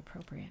it's kind of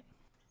appropriate.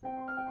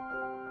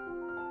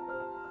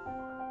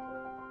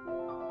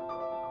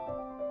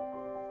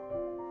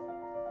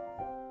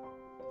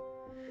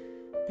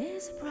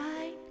 There's a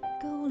bright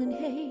golden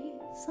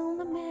haze on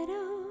the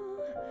meadow.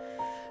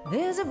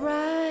 There's a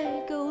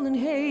bright golden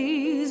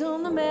haze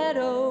on the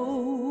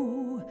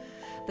meadow.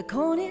 The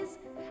corn is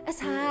as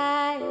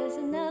high as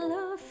an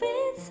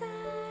elephant's eye,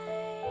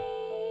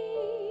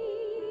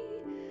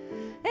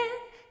 and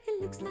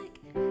it looks like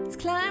it's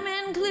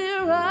climbing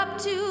clear up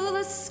to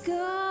the sky.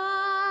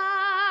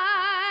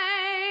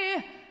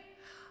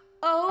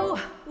 Oh,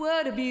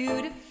 what a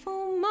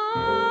beautiful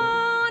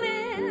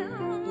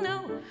morning.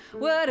 No,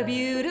 what a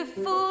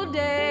beautiful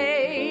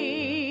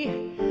day.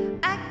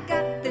 I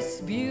got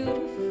this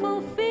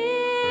beautiful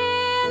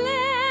feeling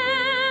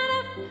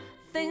of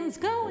things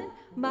going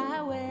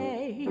my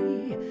way.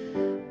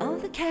 Oh,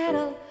 the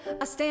cattle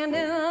are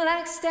standing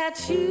like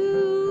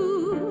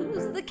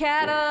statues. The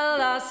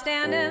cattle are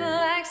standing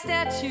like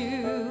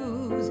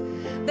statues.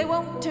 They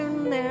won't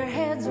turn their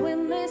heads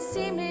when they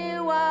see me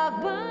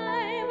walk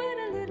by, but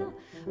a little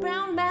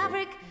brown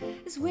maverick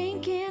is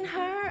winking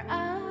her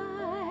eye.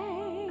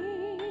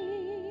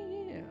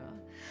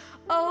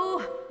 Oh,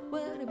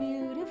 what a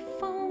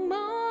beautiful morning.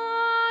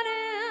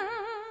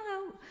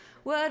 Oh,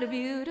 what a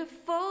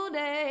beautiful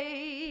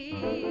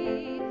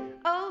day.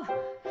 Oh,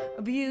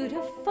 a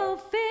beautiful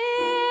feeling.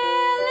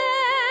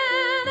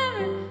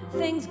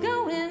 Everything's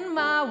going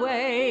my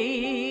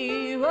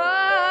way.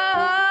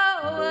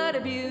 Oh, what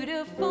a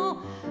beautiful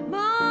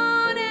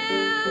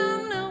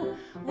morning. Oh,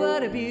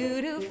 what a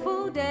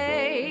beautiful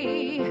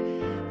day.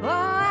 Oh,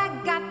 I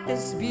got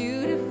this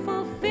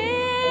beautiful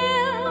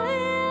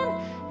feeling.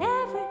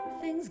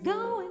 Everything's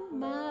going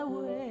my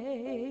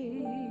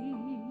way.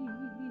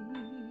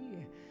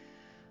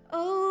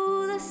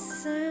 Oh, the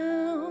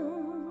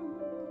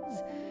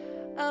sounds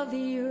of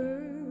the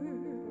earth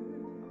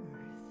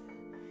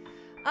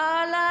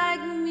are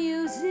like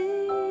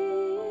music.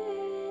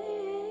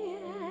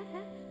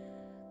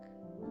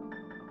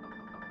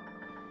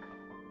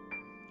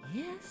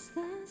 Yes,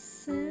 the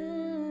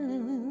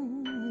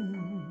sounds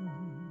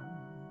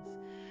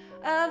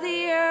of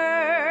the earth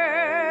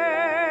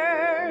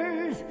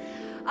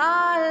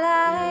are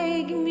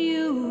like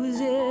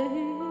music.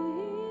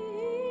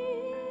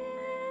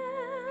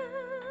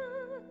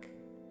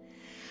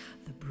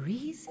 The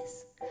breeze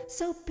is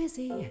so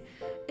busy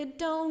it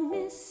don't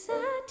miss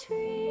a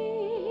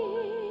tree,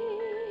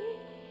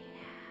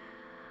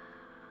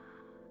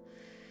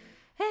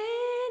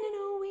 and an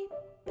old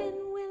weeping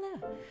willow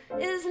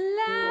is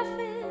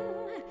laughing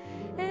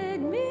at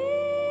me.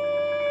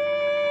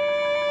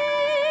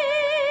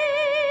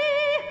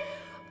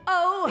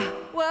 Oh,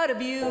 what a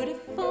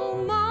beautiful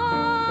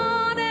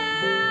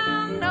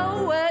morning.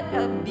 Oh, what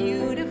a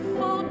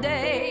beautiful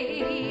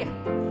day.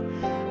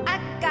 I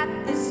got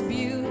this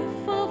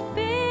beautiful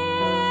feeling.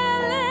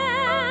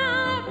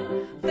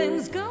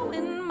 Things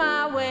going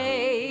my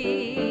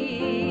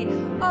way.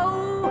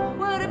 Oh,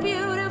 what a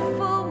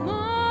beautiful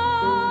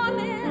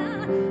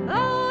morning.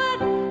 Oh,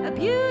 what a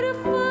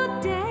beautiful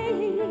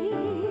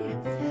day.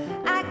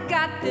 I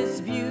got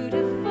this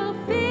beautiful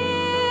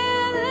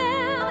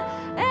feeling.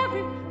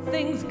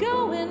 Everything's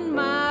going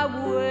my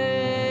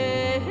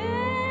way.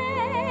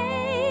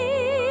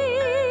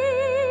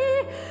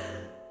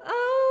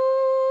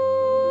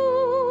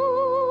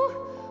 Oh,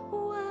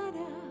 what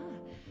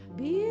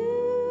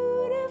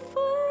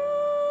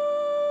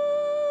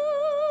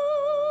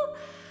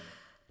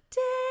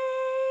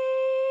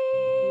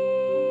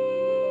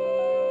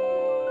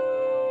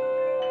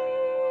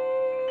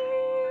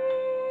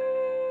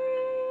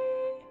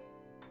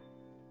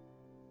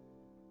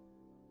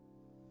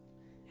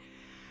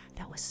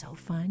was so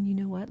fun. You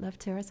know what, Left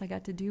Terrace, I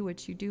got to do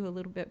what you do a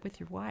little bit with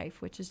your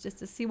wife, which is just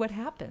to see what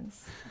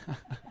happens.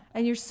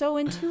 And you're so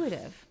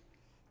intuitive.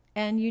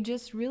 And you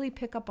just really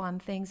pick up on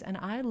things. And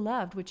I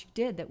loved what you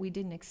did that we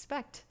didn't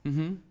expect.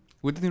 Mm-hmm.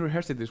 We didn't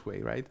rehearse it this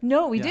way, right?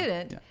 No, we Yeah,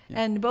 didn't. yeah.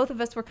 And both of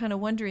us were kind of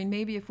wondering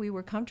maybe if we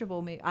were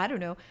comfortable. Maybe, I don't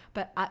know.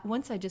 But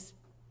once I just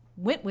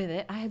went with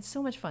it, I had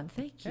so much fun.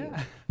 Thank you.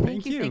 Yeah,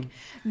 Thank thank you. you.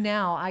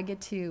 Now I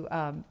get to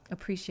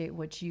appreciate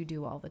what you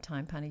do all the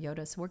time,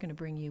 Panayota. So we're going to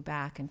bring you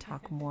back and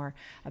talk more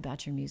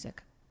about your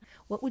music.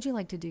 What would you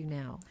like to do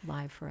now,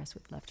 live for us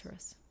with Left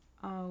Terrace?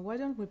 Why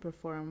don't we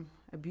perform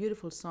a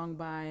beautiful song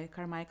by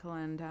Carmichael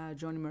and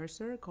Johnny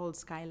Mercer called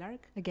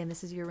Skylark? Again,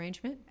 this is your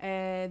arrangement?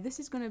 This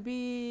is going to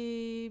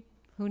be...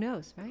 Who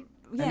knows, right?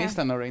 Yeah, An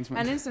instant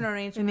arrangement. an instant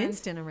arrangement. An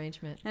instant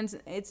arrangement. And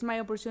it's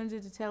my opportunity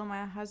to tell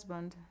my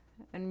husband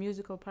and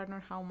musical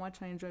partner how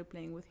much I enjoy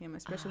playing with him,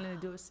 especially in a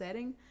duo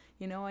setting.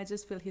 You know, I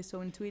just feel he's so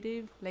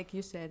intuitive, like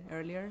you said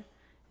earlier,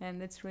 and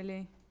it's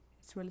really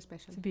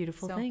special. It's a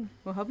beautiful So, thing.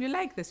 we hope you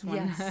like this one.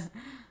 Yes.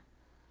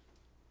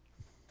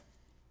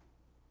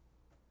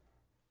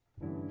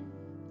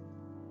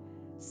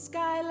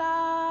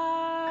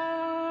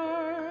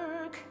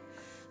 Skylark,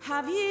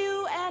 have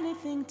you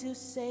anything to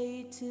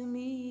say to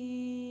me?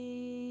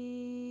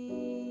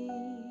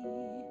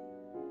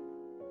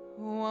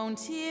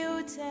 Won't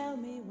you tell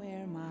me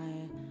where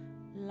my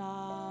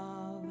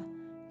love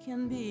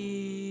can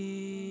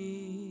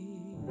be?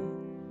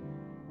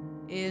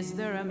 Is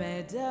there a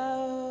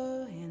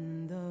meadow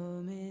in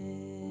the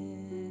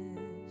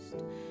mist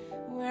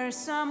where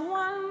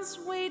someone's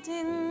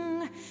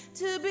waiting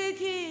to be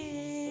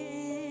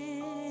kissed?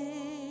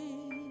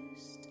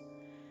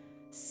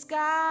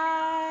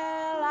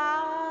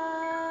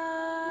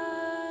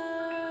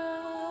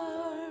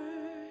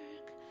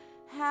 Skylark,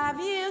 have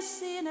you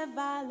seen a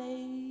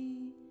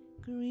valley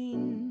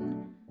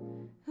green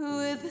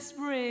with the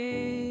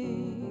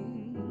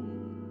spring,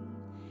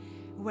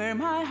 where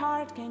my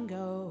heart can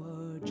go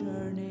a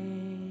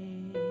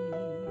journey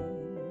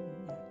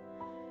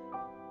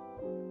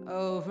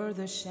over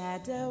the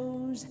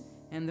shadows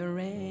and the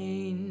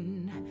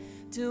rain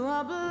to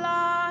a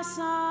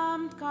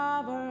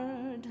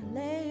blossom-covered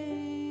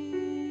lane?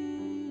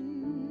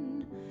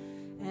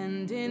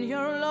 And in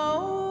your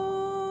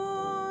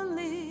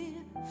lonely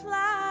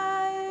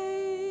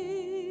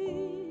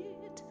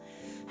flight,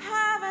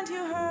 haven't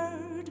you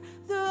heard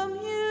the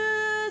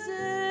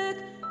music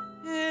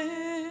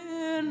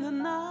in the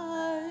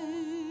night?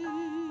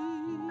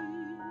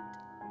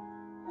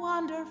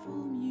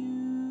 Wonderful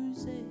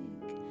music,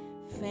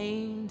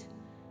 faint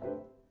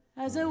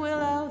as a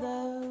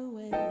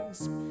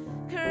will-o'-the-wisp,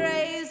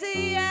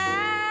 crazy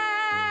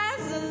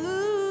as a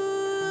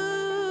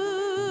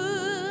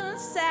loon,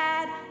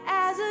 sad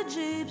as a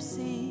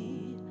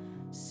gypsy,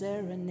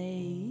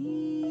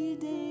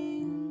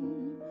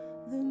 serenading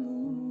the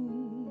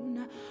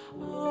moon.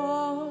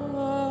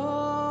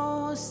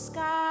 Oh,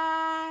 Skylark,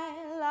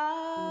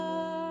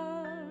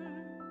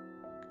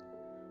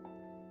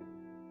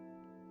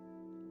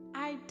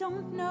 I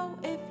don't know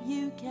if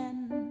you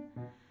can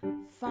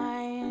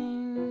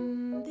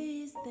find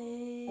these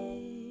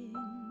things,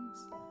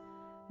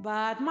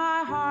 but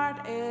my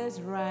heart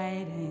is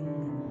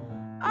riding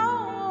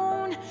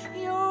on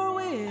your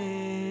wings.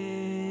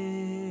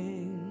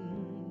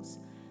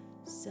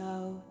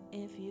 So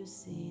if you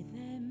see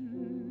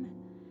them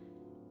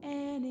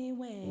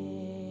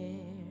anywhere,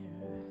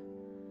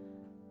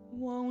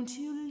 won't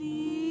you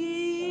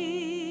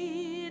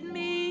lead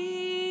me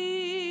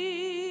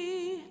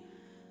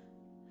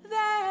there?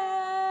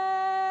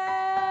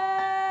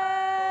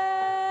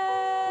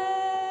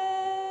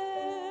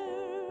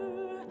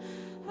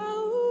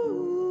 Oh,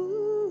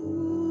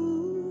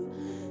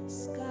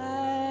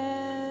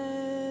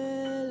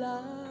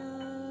 Skylark.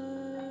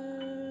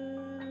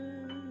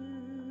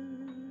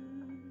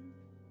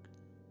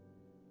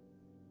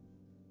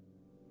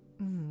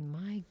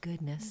 My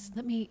goodness.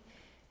 Let me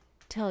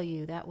tell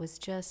you, that was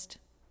just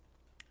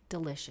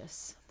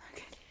delicious.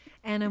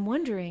 And I'm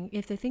wondering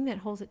if the thing that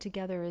holds it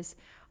together is,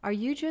 are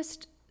you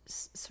just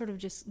sort of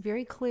just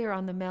very clear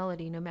on the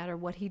melody no matter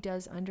what he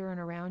does under and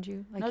around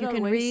you? Like Not you can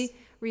always.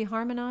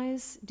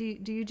 reharmonize? Do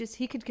you just,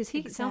 he could, because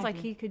he sounds like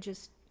Exactly. he could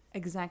just,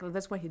 Exactly,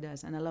 that's what he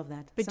does, and I love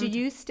that. but do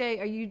you stay,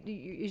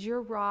 is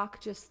your rock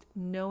just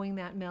knowing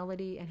that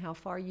melody and how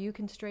far you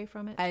can stray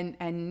from it?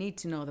 I need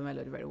to know the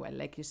melody very well,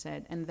 like you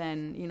said, and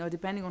then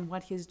depending on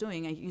what he's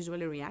doing, I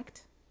usually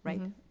react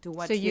to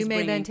what. So he's you may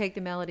then bringing. take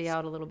the melody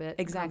out a little bit. and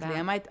come Exactly.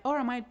 back.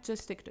 I might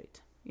just stick to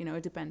it.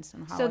 It depends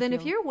on how. So I then if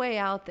feel. you're way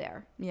out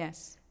there,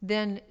 Yes.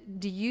 then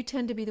do you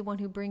tend to be the one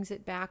who brings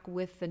it back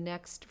with the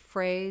next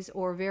phrase,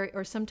 or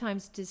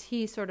sometimes does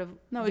he sort of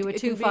No, do a it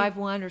can be-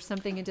 2-5-1 or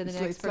something into the It's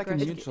next like a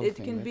progression? mutual It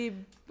thing, can right? be.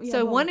 yeah,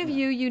 So both. one of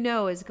you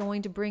is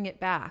going to bring it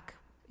back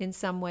in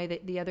some way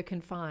that the other can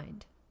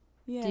find.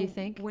 Yeah, you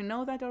think? we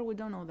know that or we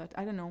don't know that?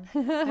 I don't know.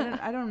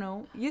 I don't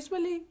know.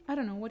 Usually, I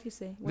don't know what you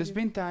say. There's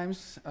been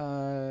times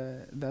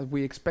that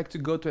we expect to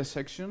go to a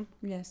section,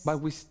 Yes. but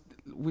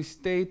we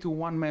stay to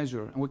one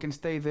measure, and we can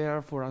stay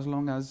there for as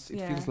long as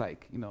it feels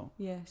like,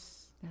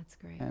 Yes. That's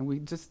great. And we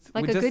just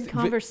like we a just good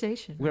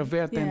conversation. We're right?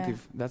 very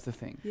attentive. That's the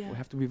thing. Yeah. We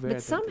have to be very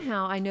But attentive.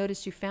 somehow I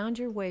noticed you found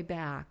your way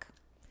back,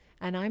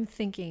 and I'm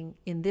thinking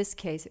in this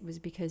case it was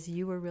because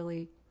you were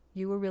really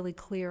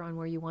clear on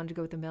where you wanted to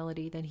go with the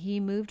melody. Then he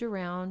moved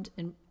around,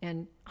 and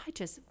I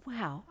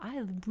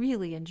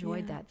really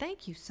enjoyed that.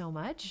 Thank you so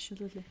much.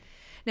 Absolutely.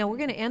 Now we're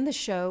going to end the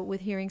show with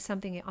hearing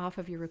something off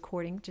of your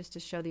recording, just to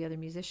show the other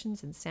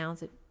musicians and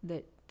sounds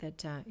that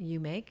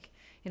you make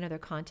in other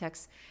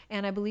contexts.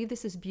 And I believe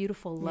this is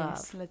Beautiful Love.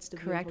 Yes, let's do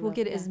correct. Beautiful We'll Love,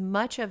 get yeah. as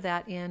much of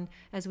that in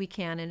as we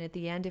can, and at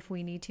the end, if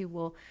we need to,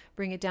 we'll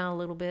bring it down a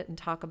little bit and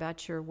talk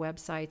about your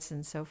websites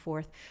and so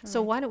forth.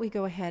 So why don't we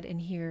go ahead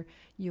and hear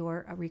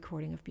your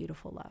recording of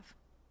Beautiful Love?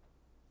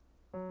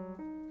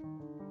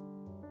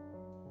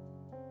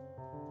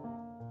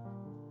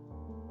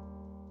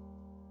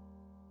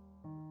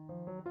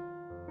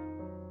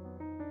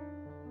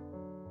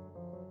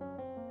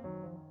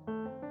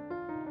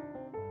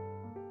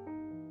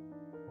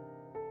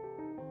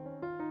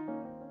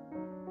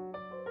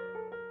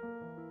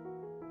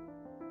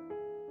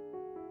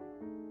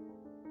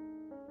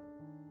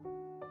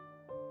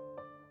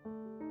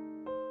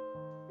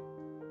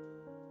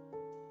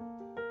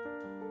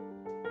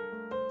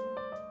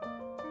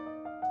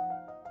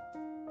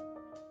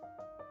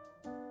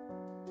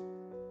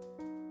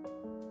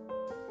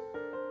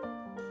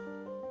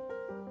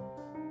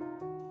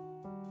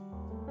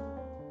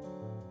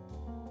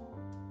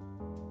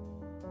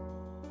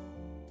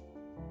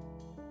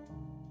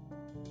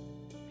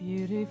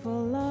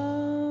 Beautiful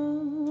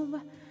love,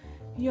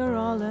 you're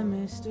all a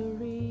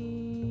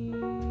mystery.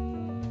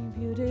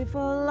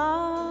 Beautiful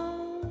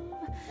love,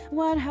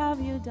 what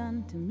have you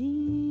done to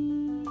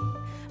me?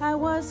 I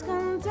was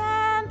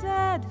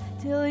contented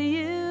till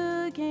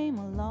you came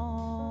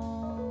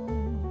along,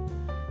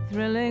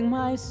 thrilling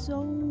my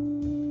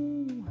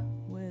soul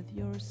with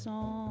your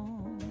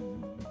song.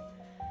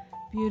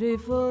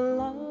 Beautiful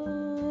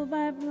love,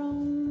 I've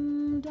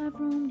roamed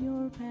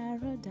your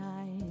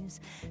paradise,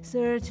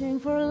 searching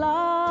for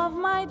love,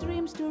 my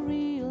dreams to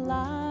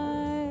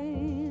realize,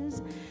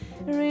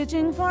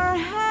 reaching for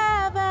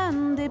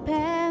heaven,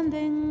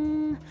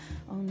 depending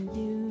on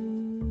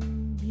you.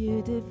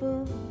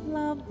 Beautiful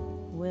love,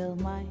 will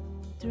my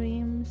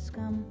dreams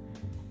come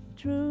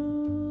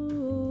true?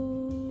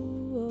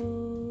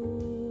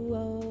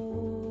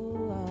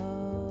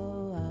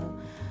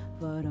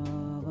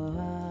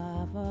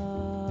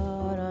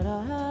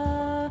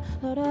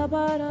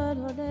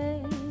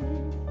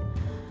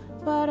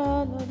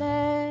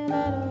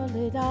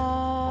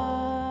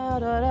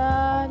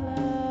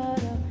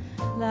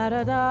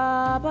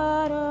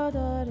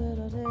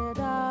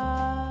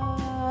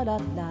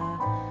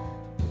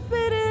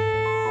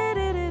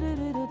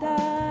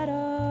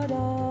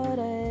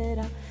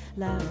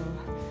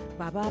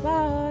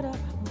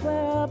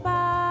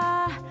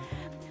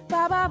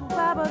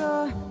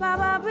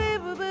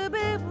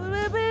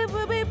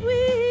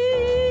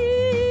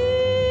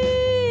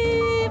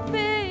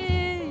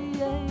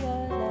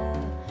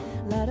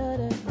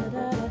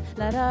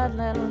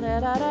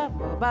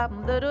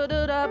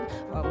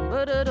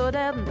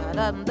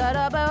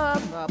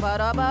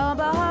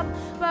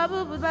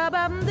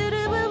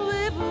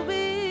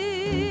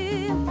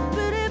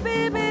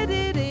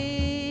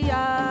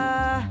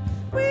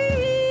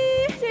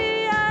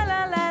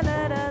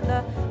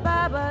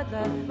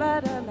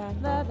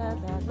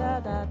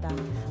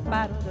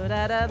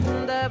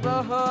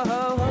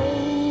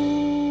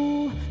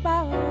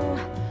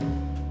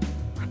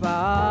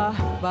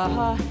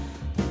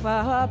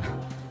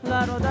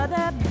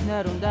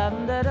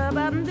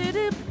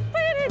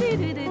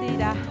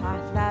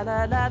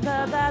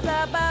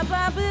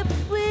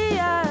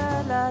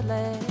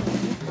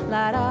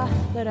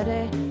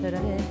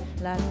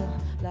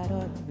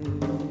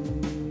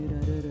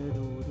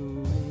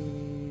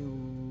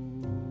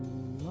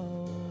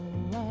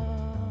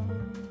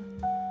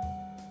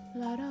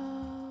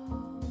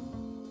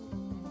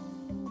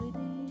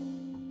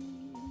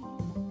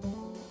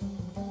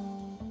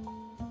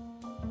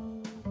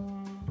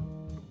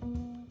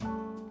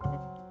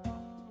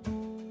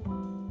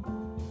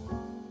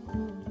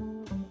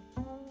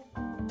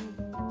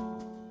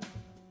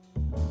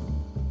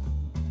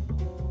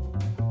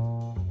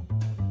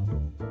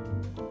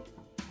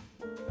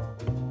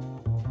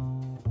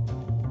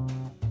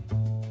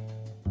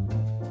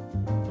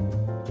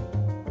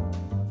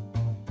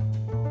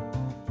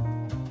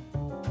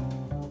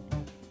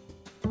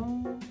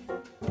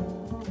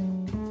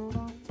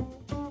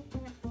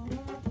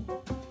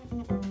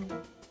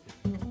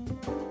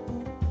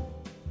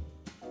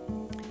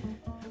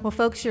 Well,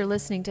 folks, you're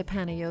listening to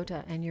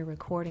Panayota and your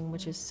recording,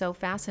 which is so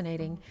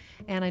fascinating.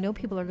 And I know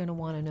people are going to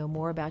want to know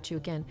more about you.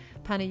 Again,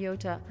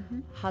 Panayota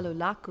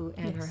Halulaku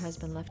and her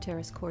husband,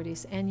 Lefteris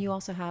Cordis. And you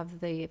also have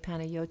the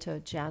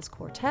Panayota Jazz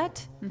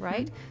Quartet,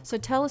 right? So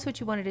tell us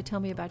what you wanted to tell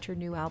me about your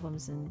new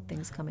albums and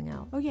things coming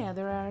out. Oh, yeah,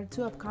 there are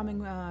two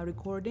upcoming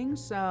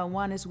recordings.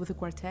 One is with a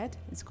quartet.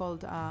 It's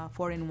called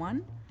 4 in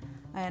 1.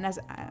 And as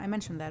I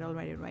mentioned that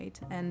already, right?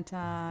 And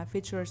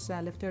features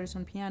Lefteris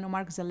on piano,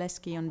 Mark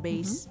Zaleski on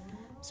bass,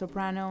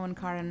 soprano, and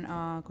Karen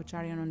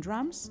Kocharian on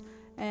drums.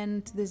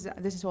 And this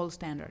is all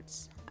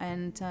standards.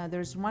 And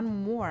there's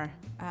one more.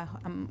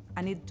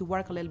 I need to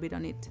work a little bit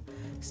on it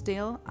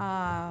still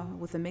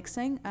with the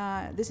mixing.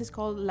 This is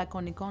called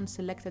Laconicon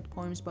Selected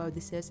Poems by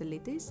Odysseus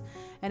Elitis.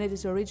 And it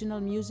is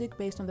original music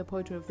based on the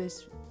poetry of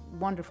this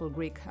wonderful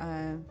Greek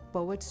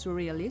poet,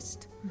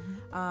 surrealist.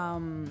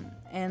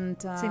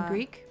 It's in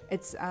Greek?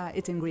 It's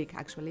in Greek,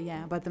 actually,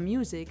 yeah. But the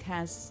music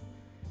has...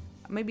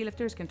 Maybe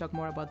Lefteris can talk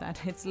more about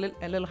that. It's a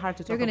little hard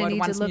to talk about. You're going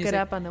to need to look music. it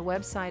up on the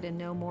website and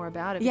know more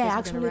about it. Yeah, because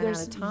actually, we're going to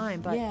there's run out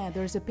of time. But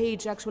there's a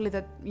page actually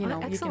that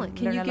excellent.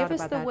 You can learn a lot give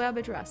us about the that. web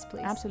address,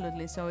 please?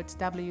 Absolutely. So it's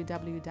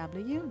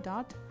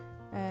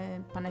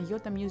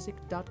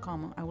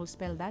www.panagiotamusic.com. I will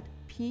spell that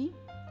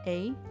PANAYOTA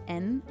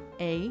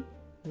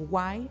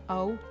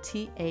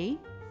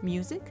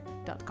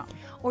music.com.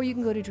 Or you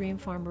can go to Dream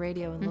Farm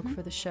Radio and look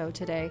for the show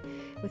today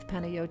with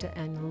Panayota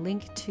and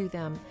link to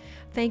them.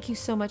 Thank you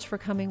so much for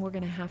coming. We're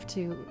going to have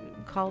to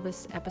call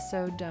this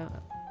episode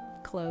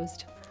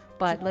closed,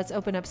 but let's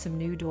open up some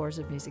new doors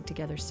of music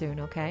together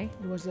soon, okay?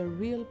 It was a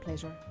real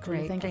pleasure.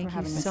 Great. Thank you for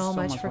having us. so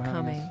much for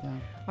coming. Us, yeah.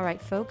 All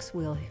right, folks,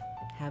 we'll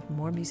have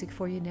more music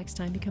for you next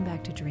time you come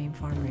back to Dream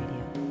Farm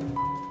Radio.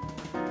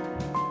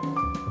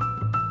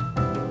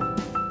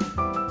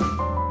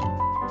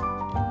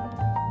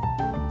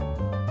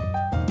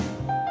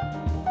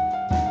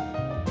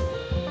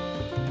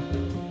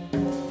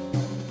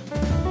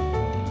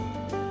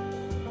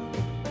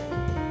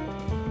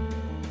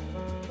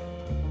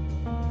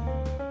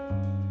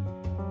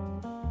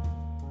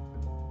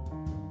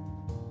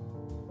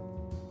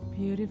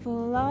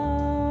 Beautiful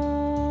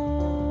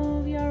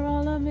love, you're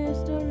all a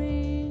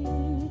mystery.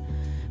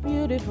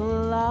 Beautiful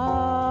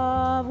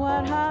love,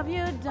 what have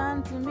you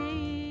done to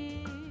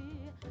me?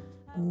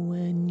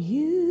 When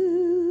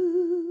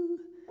you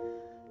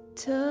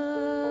touch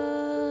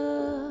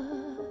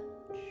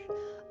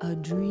a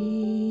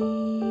dream,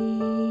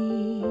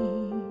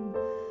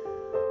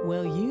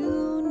 well,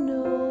 you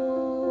know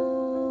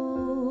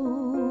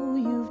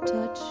you've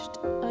touched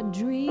a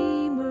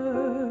dreamer.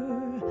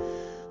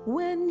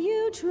 When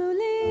you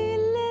truly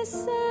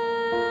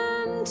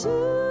listen to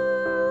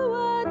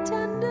a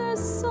tender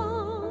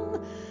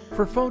song.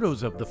 For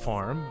photos of the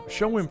farm,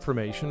 show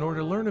information, or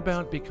to learn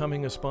about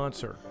becoming a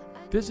sponsor,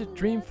 visit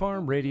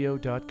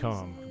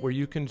dreamfarmradio.com, where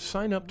you can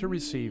sign up to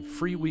receive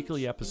free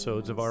weekly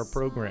episodes of our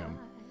program.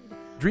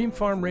 Dream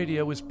Farm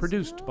Radio is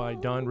produced by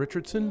Don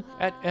Richardson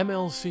at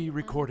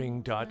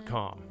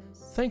mlcrecording.com.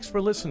 Thanks for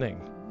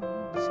listening.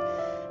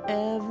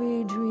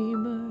 Every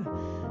dreamer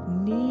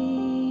needs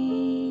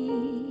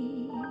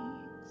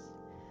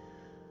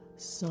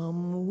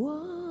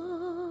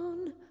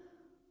someone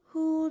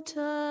who'll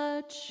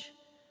touch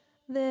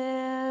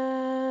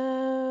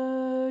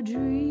their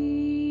dreams.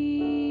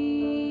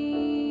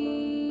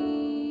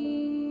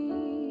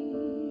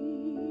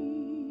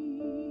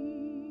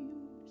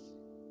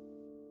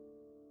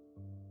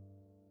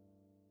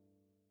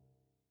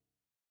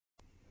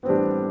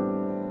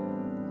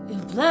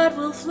 If blood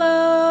will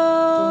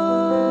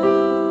flow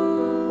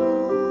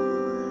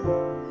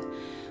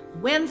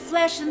when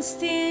flesh and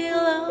steel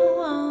are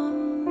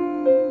one,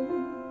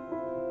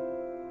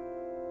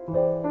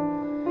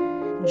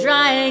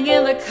 drying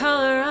in the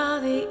color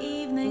of the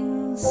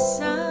evening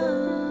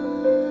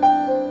sun.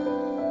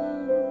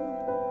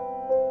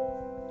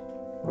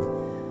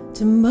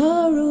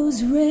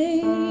 Tomorrow's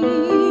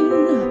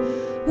rain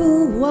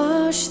will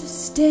wash the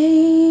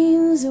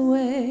stains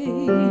away,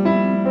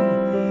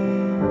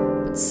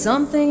 but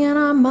something in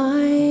our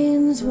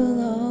minds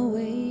will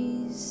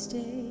always stay.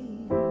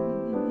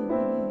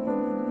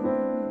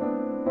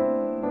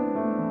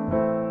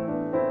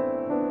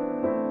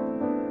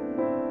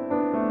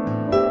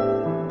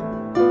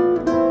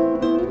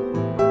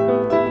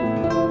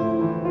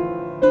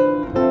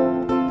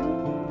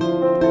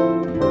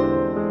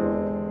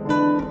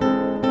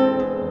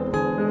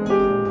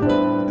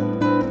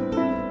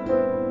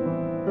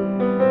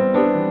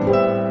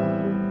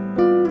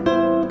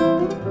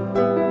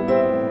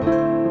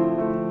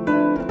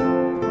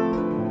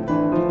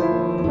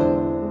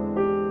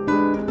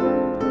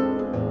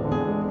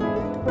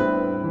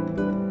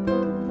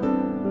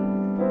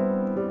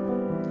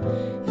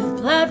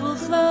 Blood will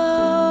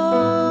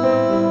flow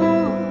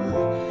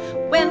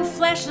when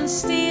flesh and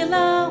steel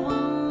are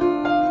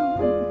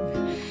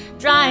one,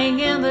 drying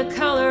in the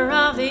color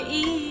of the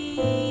evening.